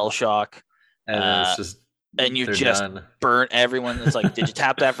other Spell Shock, and it's just. And you just burn everyone. It's like, did you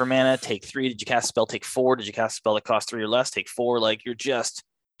tap that for mana? Take 3. Did you cast a spell? Take 4. Did you cast a spell that costs 3 or less? Take 4. Like, you're just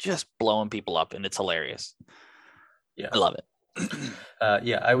blowing people up, and it's hilarious. Yeah, I love it.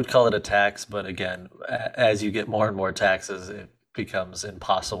 I would call it a tax, but again, as you get more and more taxes, it becomes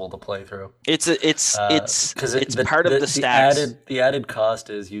impossible to play through. It's part of the stacks. The added cost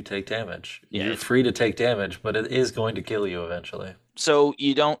is you take damage. Yeah, you're free to take damage, but it is going to kill you eventually. So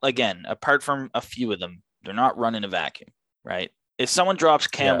you don't, again, apart from a few of them, they're not run in a vacuum, right? If someone drops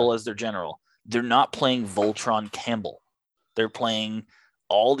Campbell as their general, they're not playing Voltron Campbell. They're playing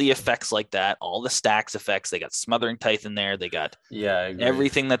all the effects like that, all the stacks effects. They got Smothering Tithe in there. They got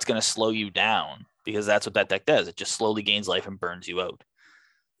everything that's going to slow you down, because that's what that deck does. It just slowly gains life and burns you out.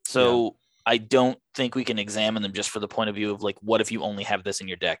 So I don't think we can examine them just for the point of view of like, what if you only have this in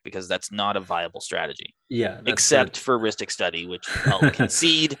your deck? Because that's not a viable strategy. Yeah. Except for Rhystic Study, which I'll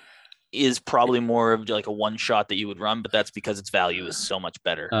concede is probably more of like a one shot that you would run, but that's because its value is so much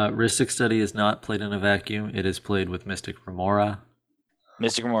better. Rhystic Study is not played in a vacuum. It is played with Mystic Remora.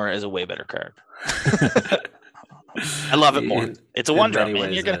 Mystic Remora is a way better card. I love it more. It's a one drop,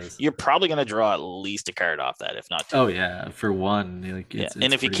 man. You're probably gonna draw at least a card off that, if not two. Oh yeah, for one.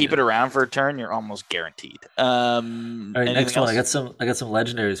 And if you keep it around for a turn, you're almost guaranteed. All right, next one. I got some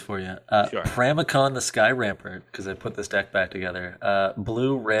legendaries for you. Sure. Pramicon the Sky Rampart, because I put this deck back together.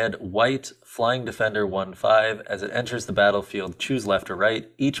 Blue, red, white, flying defender 1/5. As it enters the battlefield, choose left or right.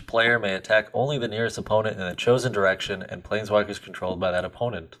 Each player may attack only the nearest opponent in a chosen direction, and planeswalkers controlled by that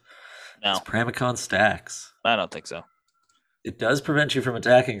opponent. No. It's Pramicon stacks. I don't think so. It does prevent you from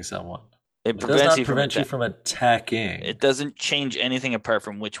attacking someone. It does not prevent you from attacking. It doesn't change anything apart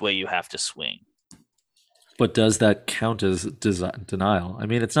from which way you have to swing. But does that count as denial? I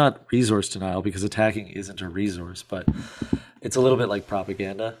mean, it's not resource denial because attacking isn't a resource, but it's a little bit like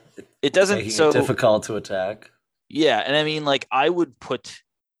propaganda. It doesn't making it difficult to attack. Yeah, and I mean, like, I would put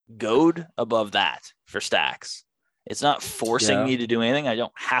Goad above that for stacks. It's not forcing me to do anything. I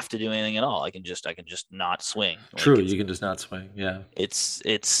don't have to do anything at all. I can just not swing. True, you can just not swing. Yeah. It's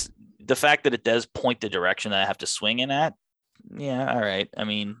the fact that it does point the direction that I have to swing in at. Yeah, all right. I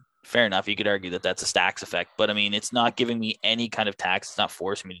mean, fair enough. You could argue that that's a stacks effect, but I mean, it's not giving me any kind of tax. It's not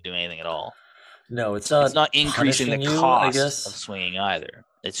forcing me to do anything at all. No, it's not. It's not increasing the cost of swinging either.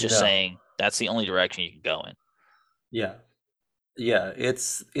 It's just saying that's the only direction you can go in. Yeah. Yeah,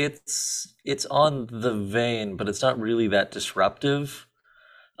 it's on the vein, but it's not really that disruptive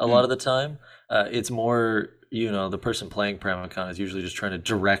a lot of the time. It's more, the person playing Pramicon is usually just trying to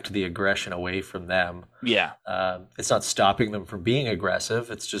direct the aggression away from them. Yeah. It's not stopping them from being aggressive.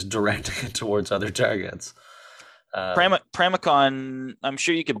 It's just directing it towards other targets. Pramicon, I'm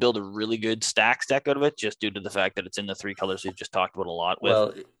sure you could build a really good stacks deck out of it just due to the fact that it's in the three colors we've just talked about a lot with.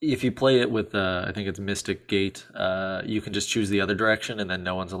 Well, if you play it with, I think it's Mystic Gate, you can just choose the other direction and then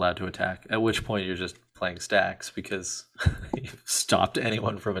no one's allowed to attack, at which point you're just playing stacks because you've stopped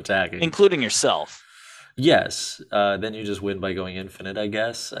anyone from attacking. Including yourself. Yes. Then you just win by going infinite, I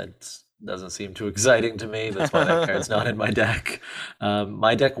guess. It doesn't seem too exciting to me. That's why that card's not in my deck.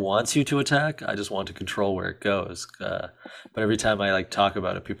 My deck wants you to attack. I just want to control where it goes. But every time I talk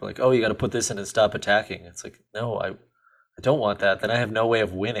about it, people are like, "Oh, you got to put this in and stop attacking." It's like, no, I don't want that. Then I have no way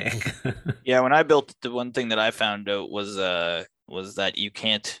of winning. Yeah, when I built, the one thing that I found out was that you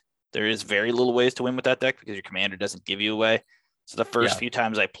can't. There is very little ways to win with that deck because your commander doesn't give you away. So the first few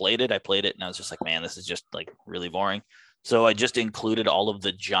times I played it, and I was just like, man, this is just really boring. So I just included all of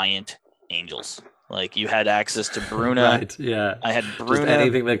the giant angels. Like, you had access to Bruna. Right, yeah. I had Bruna. Just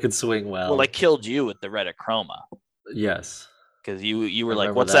anything that could swing well. Well, I killed you with the Red Chroma. Yes. Because you were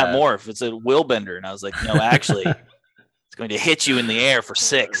like, what's that morph? It's a Willbender. And I was like, no, actually, it's going to hit you in the air for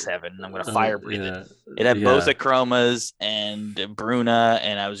 6, Evan. I'm going to fire breathe it. It had both the Chromas and Bruna.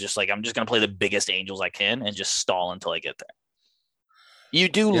 And I was just like, I'm just going to play the biggest angels I can and just stall until I get there. You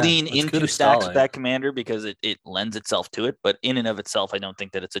do lean into stacks with that commander because it lends itself to it, but in and of itself, I don't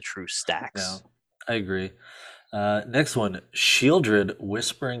think that it's a true stacks. No, I agree. Next one, Shieldred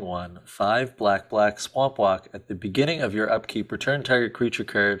Whispering 1, 5 black Swamp Walk. At the beginning of your upkeep, return target creature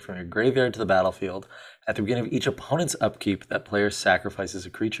card from your graveyard to the battlefield. At the beginning of each opponent's upkeep, that player sacrifices a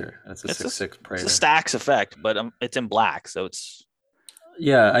creature. That's a 6/6 Praetor. It's a stacks effect, but it's in black, so it's...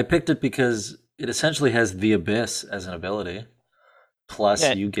 Yeah, I picked it because it essentially has the Abyss as an ability.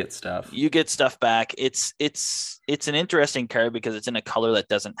 Plus, you get stuff. You get stuff back. It's an interesting card because it's in a color that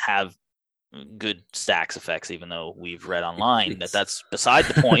doesn't have good stacks effects, even though we've read online that's beside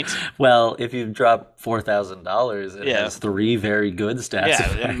the point. Well, if you drop $4,000, it has 3 very good stacks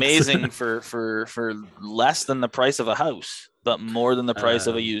effects. Amazing for less than the price of a house, but more than the price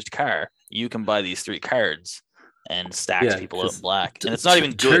of a used car. You can buy these 3 cards and stacks people out in black. And it's not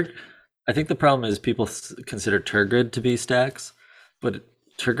even good. I think the problem is people consider Turgid to be stacks. But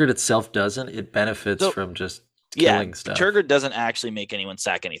Turgid itself doesn't. It benefits from just killing stuff. Turgid doesn't actually make anyone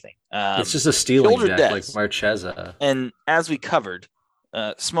sack anything. It's just a stealing deck like Marchesa. And as we covered,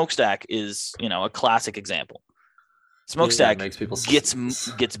 Smokestack is a classic example. Smokestack makes people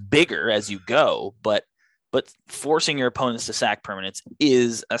gets bigger as you go, but forcing your opponents to sack permanents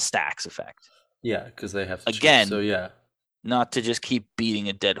is a stacks effect. Yeah, because they have to again. So yeah, not to just keep beating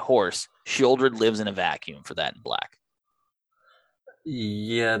a dead horse. Shieldred lives in a vacuum for that in black.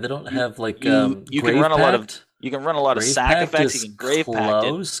 Yeah, they don't have you can run a lot of sack effects. You can grave pact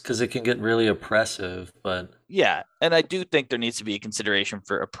because it can get really oppressive, but yeah, and I do think there needs to be a consideration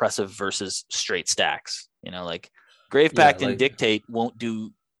for oppressive versus straight stacks. Grave pact and dictate won't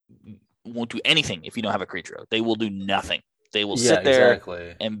do anything if you don't have a creature out. They will do nothing. they will Yeah, sit there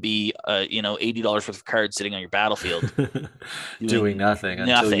exactly. and be $80 worth of cards sitting on your battlefield Doing doing nothing until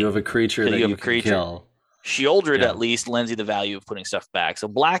you nothing have a creature until that you have you a can creature. kill. Shieldred Yeah, at least lends you the value of putting stuff back. So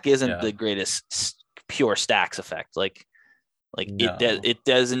black isn't yeah. the greatest pure stacks effect. No. It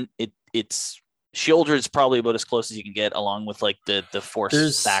doesn't it's Shieldred is probably about as close as you can get, along with like the force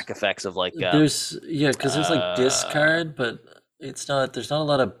There's stack effects of like yeah, because there's like uh discard, but it's not. There's not a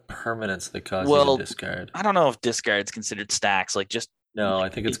lot of permanents that cause you to well, discard. I don't know if discard's considered stacks. Like just No, I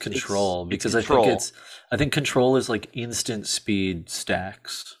think it's control it's because control. I think control is like instant speed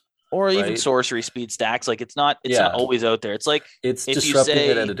stacks, Or even right? sorcery speed stacks. Like it's not Yeah, always out there. It's like it's if you disrupting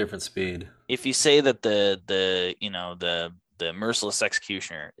it at say a different speed. if you say that the merciless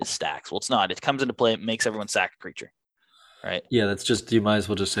executioner is stacks. Well, it's not. It comes into play, it makes everyone sack a creature. Right. Yeah, that's just you might as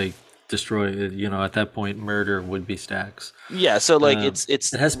well just say destroy it. At that point, murder would be stacks. Yeah, so like It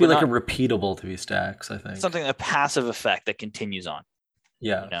has to be we're like a not repeatable to be stacks, I think. something a passive effect that continues on.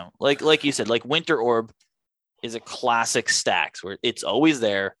 Yeah. Like you said, like Winter Orb is a classic stacks where it's always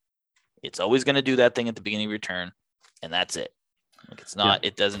there. It's always going to do that thing at the beginning of your turn, and that's it. Like it's not. Yeah.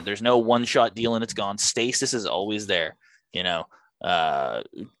 It doesn't. There's no one shot deal and it's gone. Stasis is always there.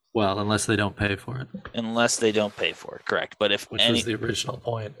 Well, unless they don't pay for it. Unless they don't pay for it, correct. But Which was the original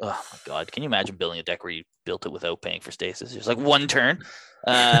point. Oh my god, can you imagine building a deck where you built it without paying for stasis? Just like one turn.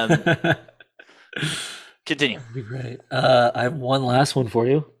 Continue. That'd be great. I have one last one for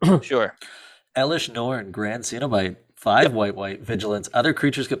you. Sure. Elesh Norn, Grand Cenobite, 5 white, vigilance. Other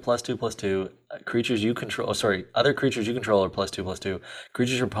creatures get +2/+2. Creatures you control. Oh, sorry. Other creatures you control are +2/+2.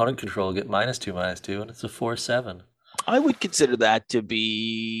 Creatures your opponent control get -2/-2, and it's a 4/7. I would consider that to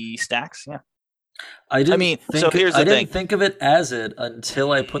be stacks. Yeah. I didn't thing. think of it as it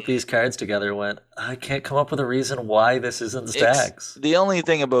until I put these cards together and went, I can't come up with a reason why this isn't stacks. The only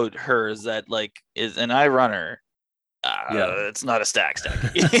thing about her is that and I run her. It's not a stack.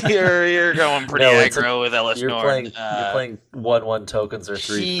 You're going pretty aggro with Elesh Norn. You're playing 1/1 tokens or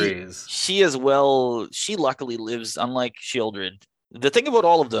 3/3s. She as well. She luckily lives, unlike Shieldred. The thing about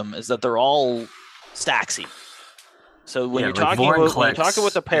all of them is that they're all stacksy. So when you're talking about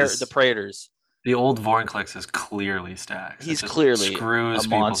the Praetors, the old Vorinclex is clearly stacked. He's clearly screws a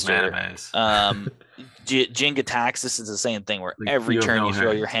monster. People's mana base. Jin-Gitaxias is the same thing where every turn you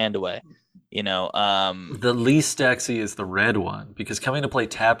throw your hand away. The least stacksy is the red one because coming to play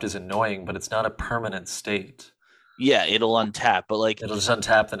tapped is annoying, but it's not a permanent state. Yeah, it'll untap, but it'll just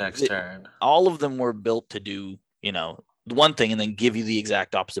untap the next turn. All of them were built to do one thing and then give you the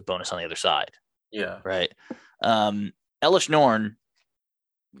exact opposite bonus on the other side. Yeah. Right. Elesh Norn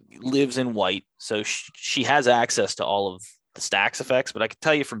lives in white, so she has access to all of the stacks effects, but I can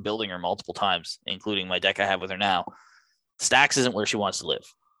tell you from building her multiple times, including my deck I have with her now, stacks isn't where she wants to live.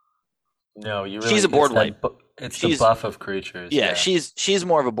 No, she's a board wipe. It's the buff of creatures. Yeah, she's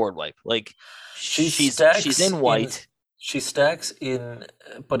more of a board wipe. Like she's in white. She stacks in,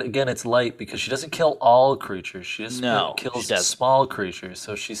 but again, it's light because she doesn't kill all creatures. She just kills small creatures.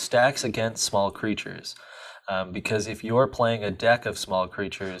 So she stacks against small creatures. Because if you're playing a deck of small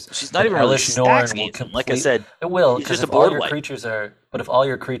creatures, she's not even really stacking. Like I said, it will because if all your creatures are. But if all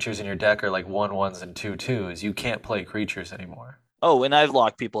your creatures in your deck are like 1/1s and 2/2s, you can't play creatures anymore. Oh, and I've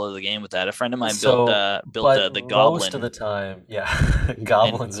locked people out of the game with that. A friend of mine built the goblin. Most of the time, yeah,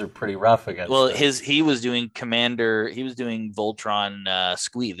 goblins are pretty rough against. Well, he was doing Commander. He was doing Voltron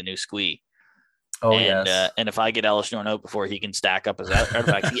Squee, the new Squee. Oh, yes. And if I get Elesh Norn out before he can stack up his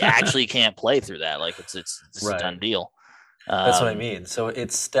artifacts, he actually can't play through that. Like it's a done deal. That's what I mean. So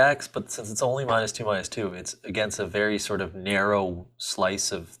it stacks, but since it's only -2/-2, it's against a very sort of narrow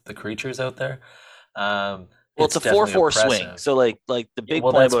slice of the creatures out there. Well, it's a 4/4 swing. So like the big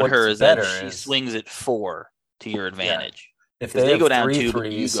point about her is that she swings at 4 to your advantage. Yeah. If they go down 2,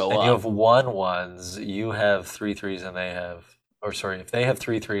 3 you go and up. you have 1/1s, you have 3/3s, and they have. Or sorry, if they have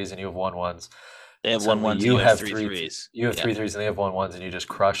 3/3s and you have 1/1s. They have 1/1s. You have 3/3s. You have 3/3s, and they have 1/1s, and you just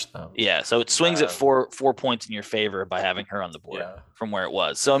crush them. Yeah, so it swings at 4 points in your favor by having her on the board from where it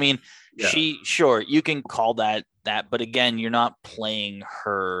was. So I mean, you can call that, but again, you're not playing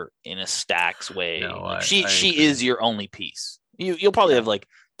her in a stacks way. No, she is your only piece. You'll probably have like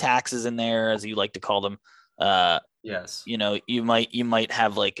taxes in there, as you like to call them. Yes. You might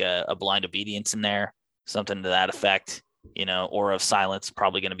have like a blind obedience in there, something to that effect. Aura of Silence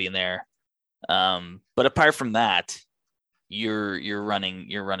probably going to be in there. But apart from that, you're running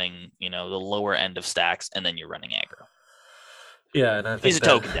the lower end of stacks, and then you're running aggro. Yeah, and I think she's a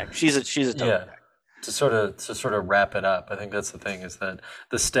token deck. She's a token deck. To sort of wrap it up, I think that's the thing is that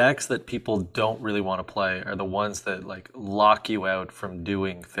the stacks that people don't really want to play are the ones that like lock you out from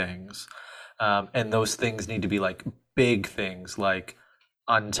doing things. And those things need to be like big things, like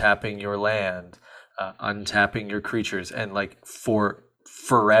untapping your land, untapping your creatures, and like for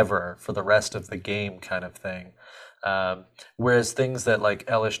forever, for the rest of the game kind of thing. Whereas things that like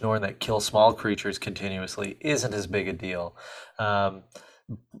Elesh Norn that kill small creatures continuously isn't as big a deal. Um,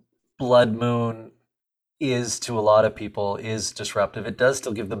 Blood Moon is to a lot of people is disruptive. It does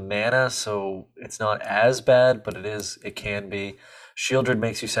still give them mana, so it's not as bad, but it can be. Shieldred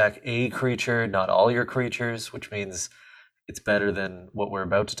makes you sack a creature, not all your creatures, which means it's better than what we're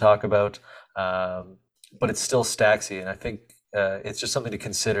about to talk about. But it's still Staxy, and I think it's just something to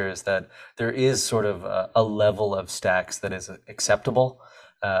consider is that there is sort of a level of stacks that is acceptable,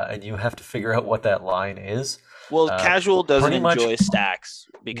 and you have to figure out what that line is. Well, casual doesn't enjoy stacks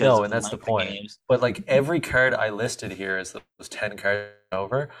because no, and that's the point. Games. But like every card I listed here is those 10 cards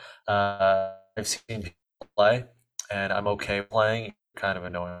over. I've seen people play, and I'm okay playing. Kind of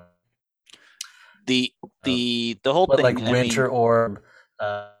annoying. The whole but thing, like Winter Orb,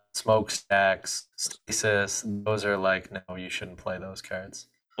 Smokestacks, Stasis, those are like, no, you shouldn't play those cards.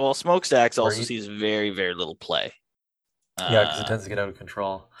 Well, Smokestacks also sees very, very little play. Yeah, because it tends to get out of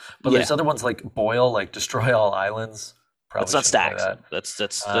control. But there's other ones like Boil, like Destroy All Islands. That's not stacks. That's.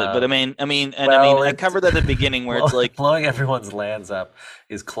 But I covered that at the beginning where it's like blowing everyone's lands up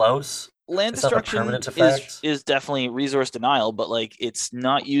is close. Land destruction is definitely resource denial, but like it's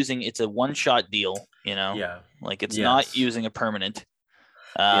not using. It's a one-shot deal. Yeah. Like it's not using a permanent.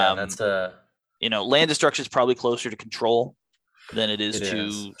 That's a. Land destruction is probably closer to control than it is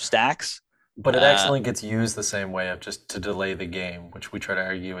to stacks. But it accidentally gets used the same way of just to delay the game, which we try to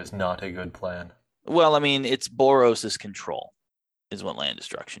argue is not a good plan. Well, I mean, it's Boros' control is what land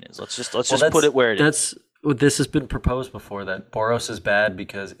destruction is. Let's just put it where it is. This has been proposed before that Boros is bad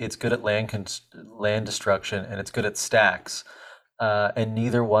because it's good at land destruction and it's good at stacks, and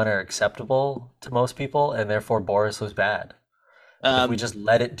neither one are acceptable to most people, and therefore Boros was bad. If we just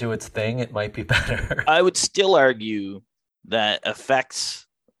let it do its thing, it might be better. I would still argue that effects.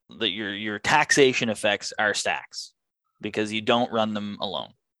 That your taxation effects are stacks because you don't run them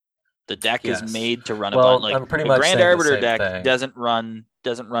alone. The deck is made to run a bunch. Like the Grand Arbiter deck doesn't run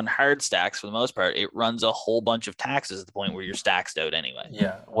hard stacks for the most part. It runs a whole bunch of taxes at the point where you're stacked out anyway.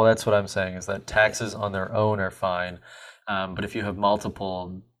 Yeah, well, that's what I'm saying is that taxes on their own are fine, but if you have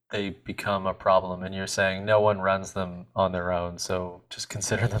multiple, they become a problem. And you're saying no one runs them on their own, so just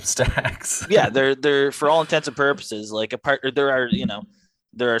consider them stacks. Yeah, they're for all intents and purposes like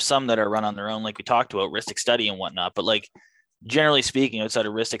there are some that are run on their own, like we talked about, Rhystic Study and whatnot. But like generally speaking, outside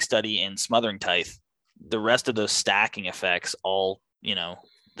of Rhystic Study and Smothering Tithe, the rest of those stacking effects, all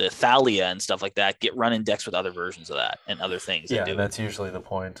the Thalia and stuff like that, get run in decks with other versions of that and other things. Yeah, that's usually the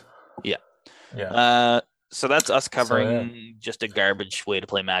point. Yeah. So that's us covering just a garbage way to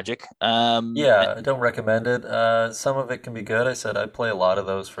play Magic. I don't recommend it. Some of it can be good. I said I play a lot of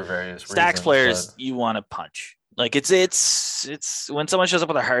those for various reasons. Stacks players, you want to punch. Like it's when someone shows up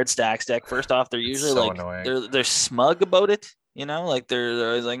with a hard stacks deck, first off, they're usually like annoying. They're smug about it, like they're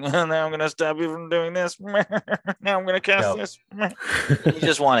always like, well, now I'm gonna stop you from doing this. Now I'm gonna cast this. You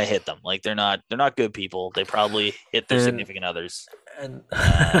just want to hit them. Like they're not good people. They probably hit their significant others. And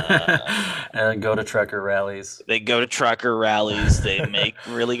go to trucker rallies. They go to trucker rallies. They make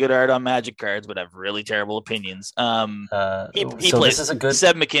really good art on Magic cards, but have really terrible opinions. He plays. This is a good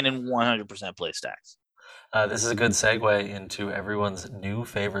Seb McKinnon 100% plays stacks. This is a good segue into everyone's new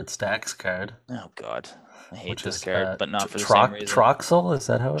favorite stacks card. Oh, God. I hate this card, but not for the same reason. Troxel? Is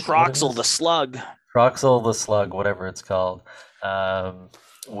that how it is? Troxel the Slug. Troxel the Slug, whatever it's called.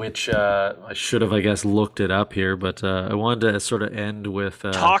 Which I should have, I guess, looked it up here, but I wanted to sort of end with...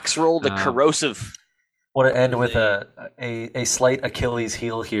 Toxrill the Corrosive. I want to end with a slight Achilles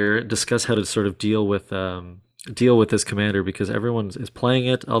heel here, discuss how to sort of deal with this commander, because everyone is playing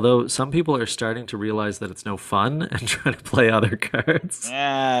it, although some people are starting to realize that it's no fun and trying to play other cards.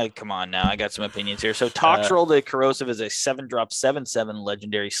 Yeah, come on now. I got some opinions here. So Toxrill the Corrosive is a 7-drop 7/7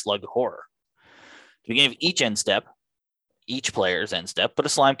 legendary slug horror. At the beginning of each end step, each player's end step, put a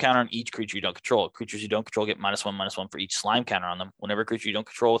slime counter on each creature you don't control. Creatures you don't control get -1/-1 for each slime counter on them. Whenever a creature you don't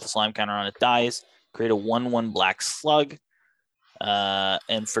control with a slime counter on it dies, create a 1/1 black slug.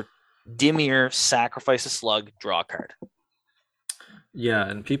 And for Dimir, sacrifice a slug, draw a card. Yeah,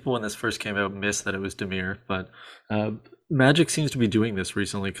 and people when this first came out missed that it was Dimir, but Magic seems to be doing this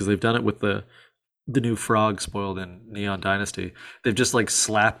recently because they've done it with the new frog spoiled in Neon Dynasty. They've just like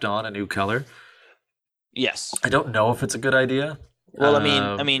slapped on a new color. Yes. I don't know if it's a good idea. Well, I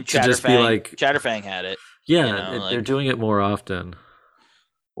mean, Chatterfang had it. Yeah, they're doing it more often.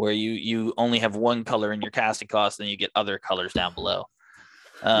 Where you only have one color in your casting cost, then you get other colors down below.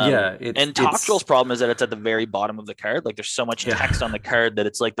 And Toxtrol's problem is that it's at the very bottom of the card. Like there's so much text on the card that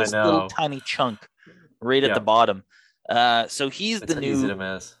it's like this little tiny chunk right at the bottom. So he's the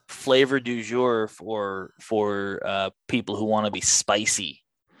new flavor du jour for people who want to be spicy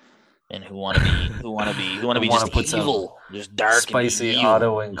and who want to be just evil, just dark, spicy and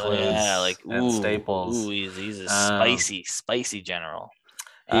auto includes, and staples. He's a spicy general.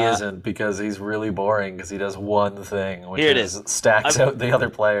 He isn't, because he's really boring because he does one thing, which stacks out the other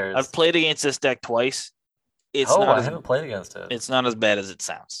players. I've played against this deck twice. I haven't played against it. It's not as bad as it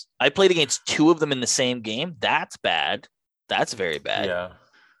sounds. I played against 2 of them in the same game. That's bad. That's very bad. Yeah.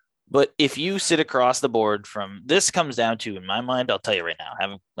 But if you sit across the board from this, comes down to, in my mind, I'll tell you right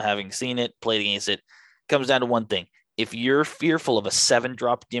now, having seen it, played against it, comes down to one thing. If you're fearful of a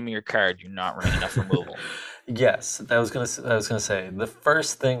 7-drop Dimir card, you're not running enough removal. Yes, I was gonna say the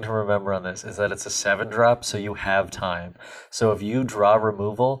first thing to remember on this is that it's a 7-drop, so you have time. So if you draw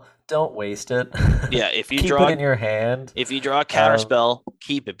removal, don't waste it. Yeah, if you keep draw it in your hand. If you draw a counterspell,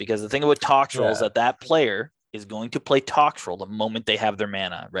 keep it, because the thing about Toxtrol is that player is going to play Toxtrol the moment they have their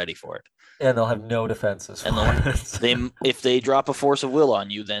mana ready for it. And they'll have no defenses for it. If they drop a Force of Will on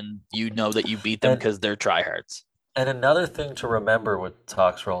you, then you know that you beat them because they're tryhards. And another thing to remember with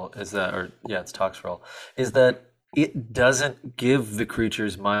Toxtrol is that, it's Toxtrol, is that it doesn't give the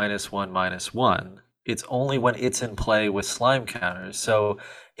creatures -1/-1. It's only when it's in play with slime counters. So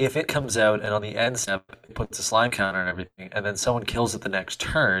if it comes out and on the end step it puts a slime counter and everything, and then someone kills it the next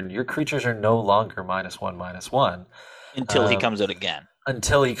turn, your creatures are no longer -1/-1. Until he comes out again.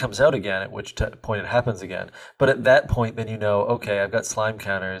 Until he comes out again, at which point it happens again. But at that point, then you know, okay, I've got slime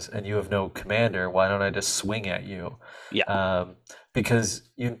counters and you have no commander. Why don't I just swing at you? Yeah. Because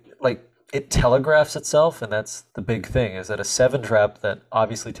it telegraphs itself, and that's the big thing, is that a 7-drop that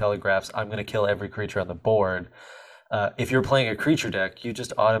obviously telegraphs, I'm going to kill every creature on the board. If you're playing a creature deck, you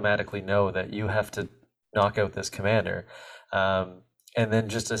just automatically know that you have to knock out this commander. And then,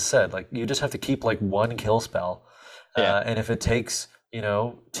 just as said, you just have to keep one kill spell. And if it takes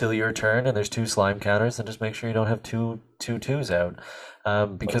till your turn and there's 2 slime counters, then just make sure you don't have two 2s out.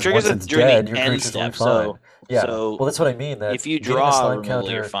 Because once it's dead, your creature's only fine. So that's what I mean. That if you draw a slime counter,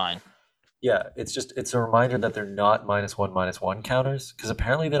 you're fine. Yeah, it's a reminder that they're not -1/-1 counters, because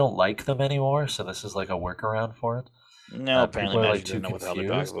apparently they don't like them anymore. So this is like a workaround for it. No, apparently Magic doesn't know what the hell they're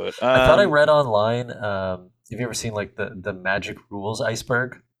talking about. I thought I read online. Have you ever seen the Magic Rules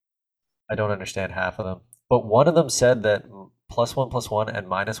iceberg? I don't understand half of them, but one of them said that +1/+1 and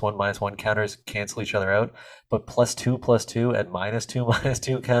 -1/-1 counters cancel each other out, but +2/+2 and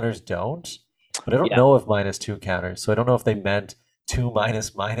 -2/-2 counters don't. But I don't know of -2 counters, so I don't know if they meant 2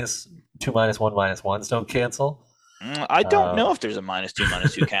 -1/-1s don't cancel. I don't know if there's a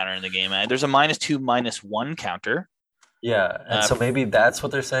 -2/-2 counter in the game. There's a -2/-1 counter. Yeah, and so maybe that's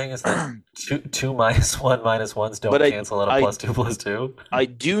what they're saying, is that 2 -1/-1s don't cancel out a +2/+2. I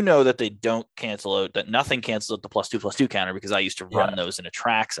do know that they don't cancel out, that nothing cancels out the +2/+2 counter, because I used to run those in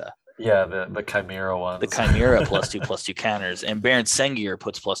Atraxa. Yeah, the Chimera ones. The Chimera +2/+2 counters, and Baron Sengir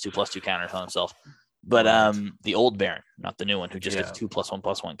puts +2/+2 counters on himself. But the old Baron, not the new one, who just gets 2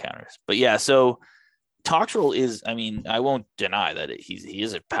 +1/+1 counters. But yeah, so Toxtrol is, I won't deny that he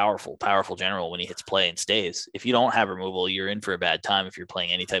is a powerful general when he hits play and stays. If you don't have removal, you're in for a bad time if you're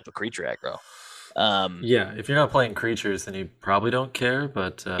playing any type of creature aggro. If you're not playing creatures, then you probably don't care.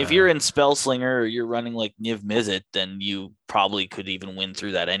 But if you're in Spellslinger or you're running like Niv Mizzet, then you probably could even win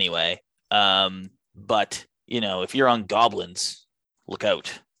through that anyway. But if you're on Goblins, look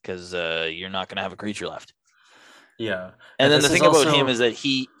out, because you're not going to have a creature left. Yeah, and then the thing about him is that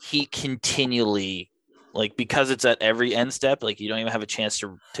he continually, because it's at every end step, you don't even have a chance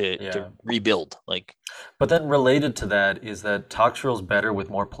to rebuild. But then related to that is that Toxtrol's better with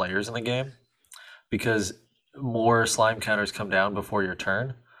more players in the game, because more slime counters come down before your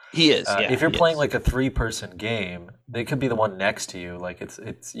turn. He is. If you're playing a 3-person game, they could be the one next to you.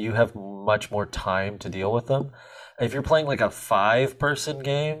 It's you have much more time to deal with them. If you're playing a 5-person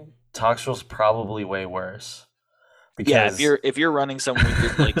game, Toxtrol's probably way worse. Because if you're running some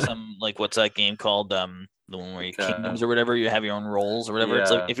weird, what's that game called? The one where you Kingdoms or whatever, you have your own roles or whatever.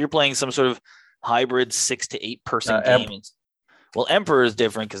 It's if you're playing some sort of hybrid 6 to 8 person game. Emperor is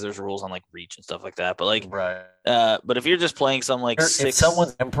different because there's rules on Reach and stuff like that. But but if you're just playing some 6, if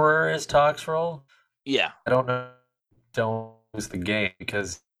someone's Emperor is Toxtrol, I don't know. Don't lose the game,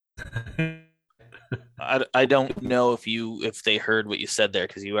 because. I don't know if they heard what you said there,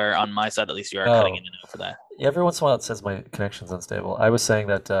 because you are on my side, at least you are cutting in and out for that. Every once in a while it says my connection's unstable. I was saying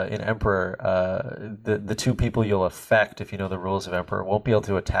that in Emperor, the 2 people you'll affect, if you know the rules of Emperor, won't be able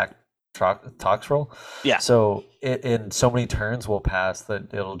to attack Toxrill. Yeah. So it in so many turns will pass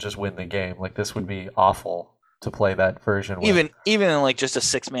that it'll just win the game. Like this would be awful to play that version with. Even in like just a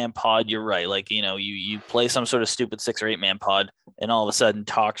 6-man pod, you're right. Like, you play some sort of stupid 6 or 8-man pod, and all of a sudden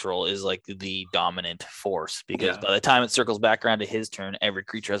Toxrill is like the dominant force, because by the time it circles back around to his turn, every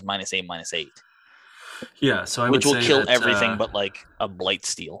creature has -8/-8. Yeah, so which will kill everything but like a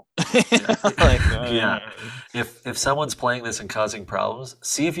Blightsteel. If someone's playing this and causing problems,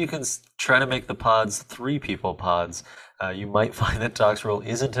 see if you can try to make the pods 3 people pods. You might find that Toxrill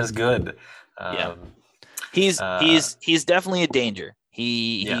isn't as good. He's definitely a danger.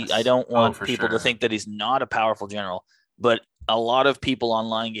 I don't want people to think that he's not a powerful general, but a lot of people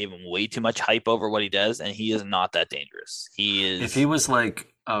online gave him way too much hype over what he does, and he is not that dangerous. He is. If he was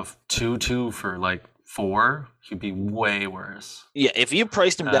like a 2/2 for like 4, he'd be way worse. Yeah, if you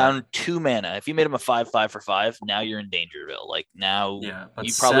priced him down 2 mana, if you made him a 5/5 for 5, now you're in Dangerville. Like now,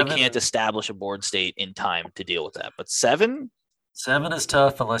 you probably can't establish a board state in time to deal with that. But 7 is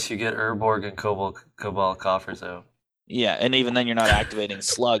tough unless you get Urborg and Cobalt Coffers out. Yeah, and even then, you're not activating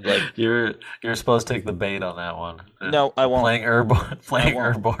Slug. Like you're supposed to take the bait on that one. No, I won't. Playing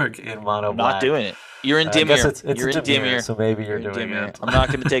Urborg in mono black. Not doing it. You're in Dimir. You're in Dimir, so maybe you're doing it. I'm not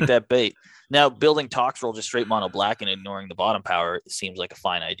going to take that bait. Now, building Toxrill just straight mono black and ignoring the bottom power seems like a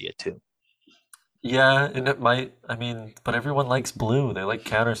fine idea too. Yeah, and it might. I mean, but everyone likes blue. They like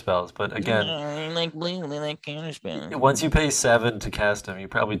counterspells. But again, they like blue. They like counterspells. Once you pay 7 to cast him, you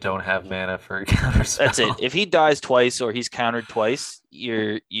probably don't have mana for a counterspell. That's it. If he dies twice or he's countered twice,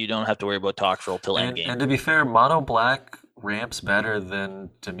 you don't have to worry about Toxrill till endgame. And to be fair, mono black ramps better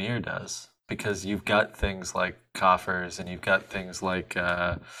than Dimir does, because you've got things like Coffers and you've got things like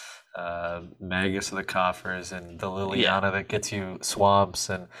Magus of the Coffers and the Liliana that gets you swamps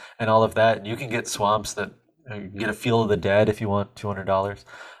and all of that. And you can get swamps that get a Field of the Dead if you want $200.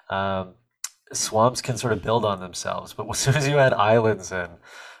 Swamps can sort of build on themselves, but as soon as you add islands in,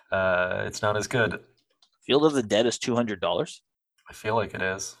 it's not as good. Field of the Dead is $200? I feel like it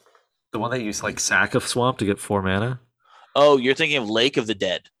is. The one that you like sack of swamp to get 4 mana. Oh, you're thinking of Lake of the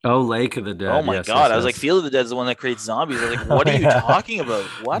Dead. Oh, Lake of the Dead. Oh my God. I was like, Field of the Dead is the one that creates zombies. I was like, what are you talking about?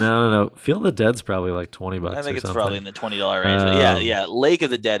 What? No. Field of the Dead's probably like $20. I think it's probably in the $20 range. But yeah. Lake of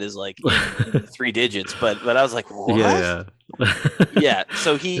the Dead is like in 3 digits. But I was like, what? Yeah. Yeah.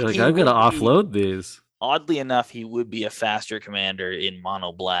 So I'm going to offload these. Oddly enough, he would be a faster commander in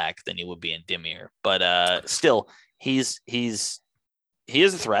mono black than he would be in Dimir. But still, he is a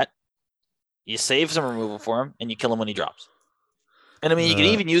threat. You save some removal for him, and you kill him when he drops. And I mean, you can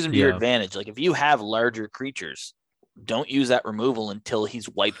even use him to your advantage. Like if you have larger creatures, don't use that removal until he's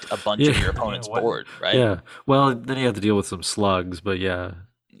wiped a bunch of your opponent's board, right? Yeah. Well, then you have to deal with some slugs, but yeah.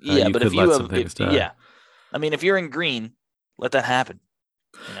 But if you have, I mean, if you're in green, let that happen.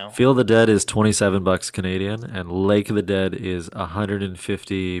 Field of the Dead is $27 Canadian, and Lake of the Dead is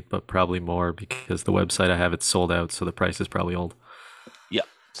 $150, but probably more because the website I have it sold out, so the price is probably old. Yeah.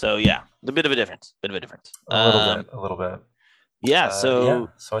 So yeah, a bit of a difference. A little bit. Yeah. So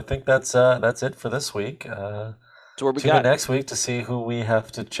I think that's it for this week. So where we tune in next week to see who we have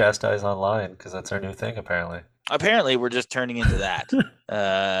to chastise online, because that's our new thing apparently. Apparently, we're just turning into that.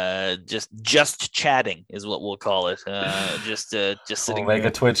 Just chatting is what we'll call it. Just sitting. We'll make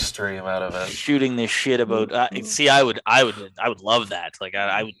a Twitch stream out of it. Shooting this shit about. See, I would love that. Like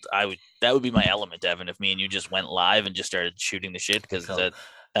I would. That would be my element, Evan. If me and you just went live and just started shooting the shit, because that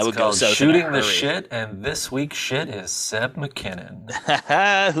would go south. Shooting the shit, and this week's shit is Seb McKinnon.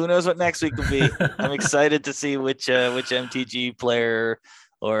 Who knows what next week will be? I'm excited to see which MTG player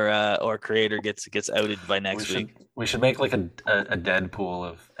or creator gets outed by next week. We should make like a Deadpool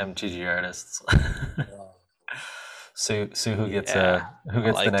of MTG artists. See who gets the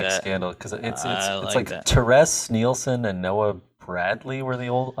next scandal, because it's like Therese Nielsen and Noah Bradley were the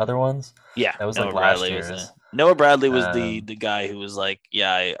old other ones. Yeah, that was Noah like last year's. Noah Bradley was the guy who was like,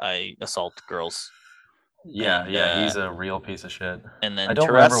 I assault girls. Yeah, he's a real piece of shit. And then I don't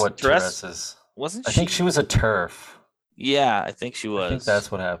remember what Therese is. Wasn't she? I think she was a TERF. Yeah, I think she was. I think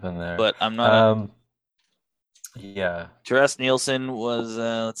that's what happened there. But I'm not. Yeah. Therese Nielsen was.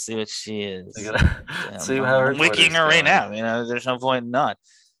 Let's see what she is. See how her I'm wikiing her right now. There's no point in not.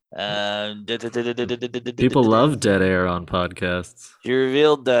 People love dead air on podcasts. She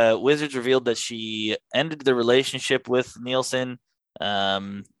revealed Wizards revealed that she ended the relationship with Nielsen. She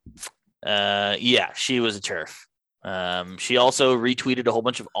was a TERF. She also retweeted a whole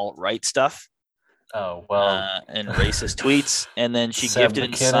bunch of alt-right stuff. Oh well, and racist tweets, and then she Seb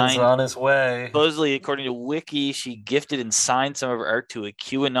gifted McKinnon's and signed. On his way. Supposedly, according to Wiki, she gifted and signed some of her art to a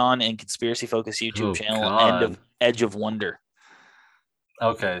QAnon and conspiracy-focused YouTube channel, Edge of Wonder.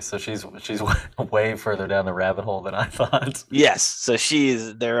 Okay, so she's way further down the rabbit hole than I thought. Yes, so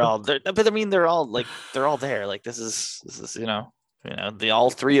they're all there, but I mean they're all there. Like this is the all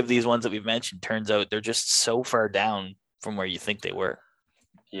three of these ones that we've mentioned. Turns out they're just so far down from where you think they were.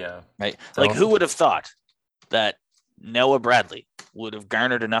 Yeah. Right. Like who would have thought that Noah Bradley would have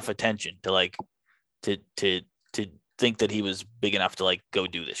garnered enough attention to like to think that he was big enough to like go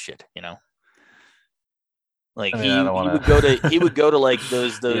do this shit, you know? Like he would go to like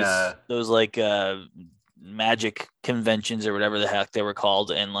those like magic conventions or whatever the heck they were called,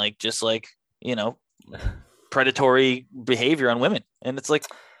 and like just like, you know, predatory behavior on women. And it's like,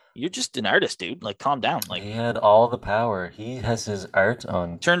 you're just an artist, dude. Like, calm down. Like, he had all the power. He has his art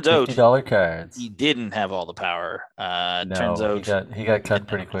on turns out $50 cards. He didn't have all the power. No, turns out he got cut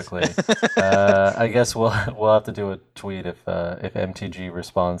pretty quickly. I guess we'll have to do a tweet if MTG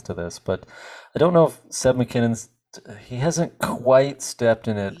responds to this. But I don't know if Seb he hasn't quite stepped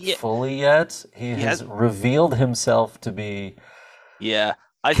in it fully yet. He has revealed himself to be. Yeah,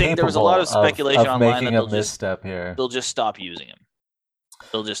 I think there was a lot of speculation online that they'll just stop using him.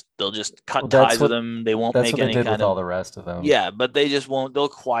 They'll just cut ties with them. They won't make any kind of all the rest of them. Yeah, but they just won't. They'll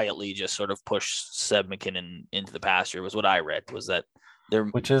quietly just sort of push Seb McKinnon into the pasture. Was what I read. Was that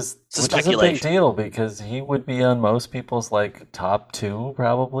which is a big deal because he would be on most people's like top 2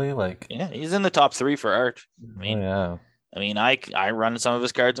 probably. Like he's in the top 3 for art. I mean, I mean, I run some of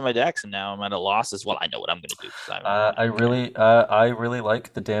his cards in my decks, and now I'm at a loss as well. I know what I'm going to do. I really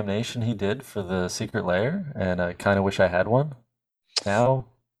like the damnation he did for the Secret Lair, and I kind of wish I had one. Now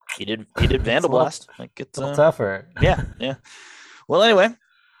he did Vandalblast. Like it's a little tougher. Yeah. Well, anyway,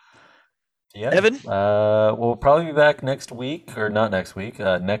 Evan. We'll probably be back next week, or not next week.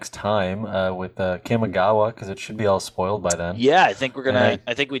 Next time with Kamigawa, because it should be all spoiled by then. Yeah, I think we're gonna.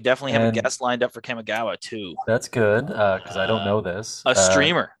 I think we definitely have a guest lined up for Kamigawa too. That's good, because I don't know this. A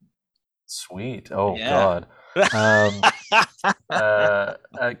streamer. Sweet. Oh God.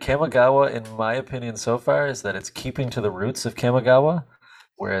 Kamigawa, in my opinion so far, is that it's keeping to the roots of Kamigawa,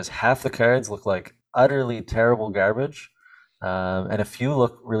 whereas half the cards look like utterly terrible garbage, and a few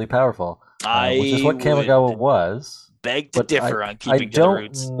look really powerful, which is what Kamigawa was. Beg to differ on keeping to the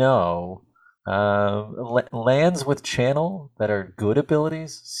roots. I don't know. Lands with channel that are good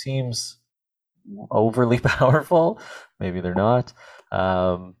abilities seems overly powerful. Maybe they're not.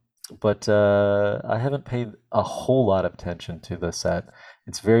 But I haven't paid a whole lot of attention to the set.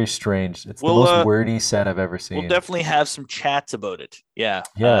 It's very strange. It's the most wordy set I've ever seen. We'll definitely have some chats about it. Yeah.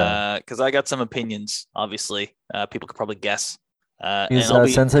 Because I got some opinions, obviously. People could probably guess. Is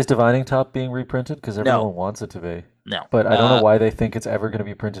Sensei's Divining Top being reprinted? Because everyone wants it to be. No. But I don't know why they think it's ever going to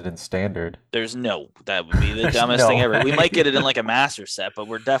be printed in Standard. That would be the dumbest thing ever. We might get it in like a Master set, but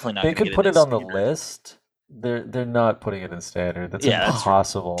we're definitely not going to get it in They could put it on Standard. The list. They're not putting it in Standard. That's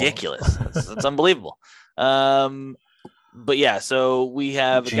impossible. That's ridiculous. That's unbelievable. But yeah, so we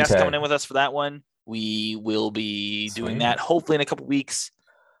have a guest coming in with us for that one. We will be doing that hopefully in a couple weeks.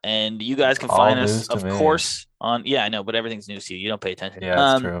 And you guys can find us, of course, on I know, but everything's news to you. You don't pay attention. Yeah,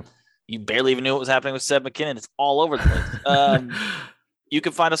 that's true. You barely even knew what was happening with Seb McKinnon. It's all over the place. You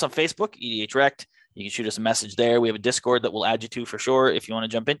can find us on Facebook, EDH Rect. You can shoot us a message there. We have a Discord that we'll add you to for sure if you want to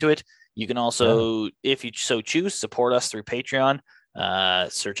jump into it. You can also, if you so choose, support us through Patreon.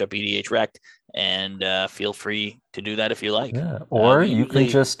 Search up EDH Rect and feel free to do that if you like. Yeah. Or you can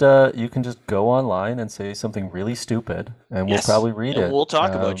just go online and say something really stupid, and we'll probably read it. We'll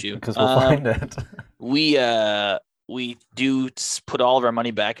talk about you because we'll find it. We do put all of our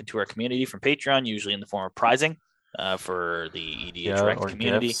money back into our community from Patreon, usually in the form of prizing. For the EDH Rect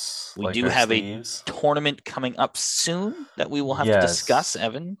community. Gifts, we do have a tournament coming up soon that we will have to discuss,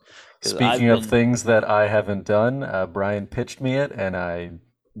 Evan. Speaking of things that I haven't done, Brian pitched me it, and I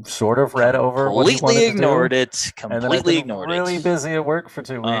sort of read over what he wanted to do. Completely ignored it. Really busy at work for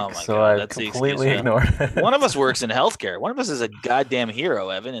 2 weeks, so I completely ignored it. One of us works in healthcare. One of us is a goddamn hero,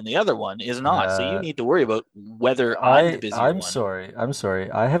 Evan, and the other one is not. So you need to worry about whether I'm the busy one. I'm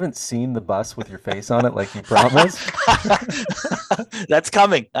sorry. I haven't seen the bus with your face on it like you promised. That's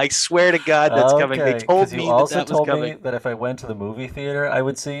coming. I swear to God, that's coming. They told me that was coming. That if I went to the movie theater, I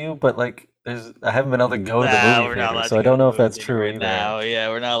would see you, but like. I haven't been able to go to the movie theater, so I don't know if that's true either. No,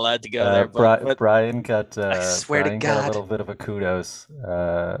 we're not allowed to go there. But Brian got, I swear to God, got a little bit of a kudos.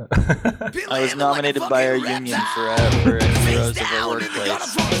 I was nominated by our union for heroes of our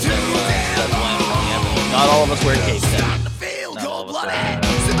workplace. Not all of us wear capes. Not all of us wear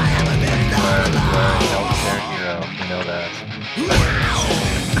capes. Hero, you know that.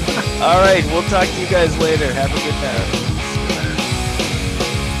 All right, we'll talk to you guys later. Have a good night.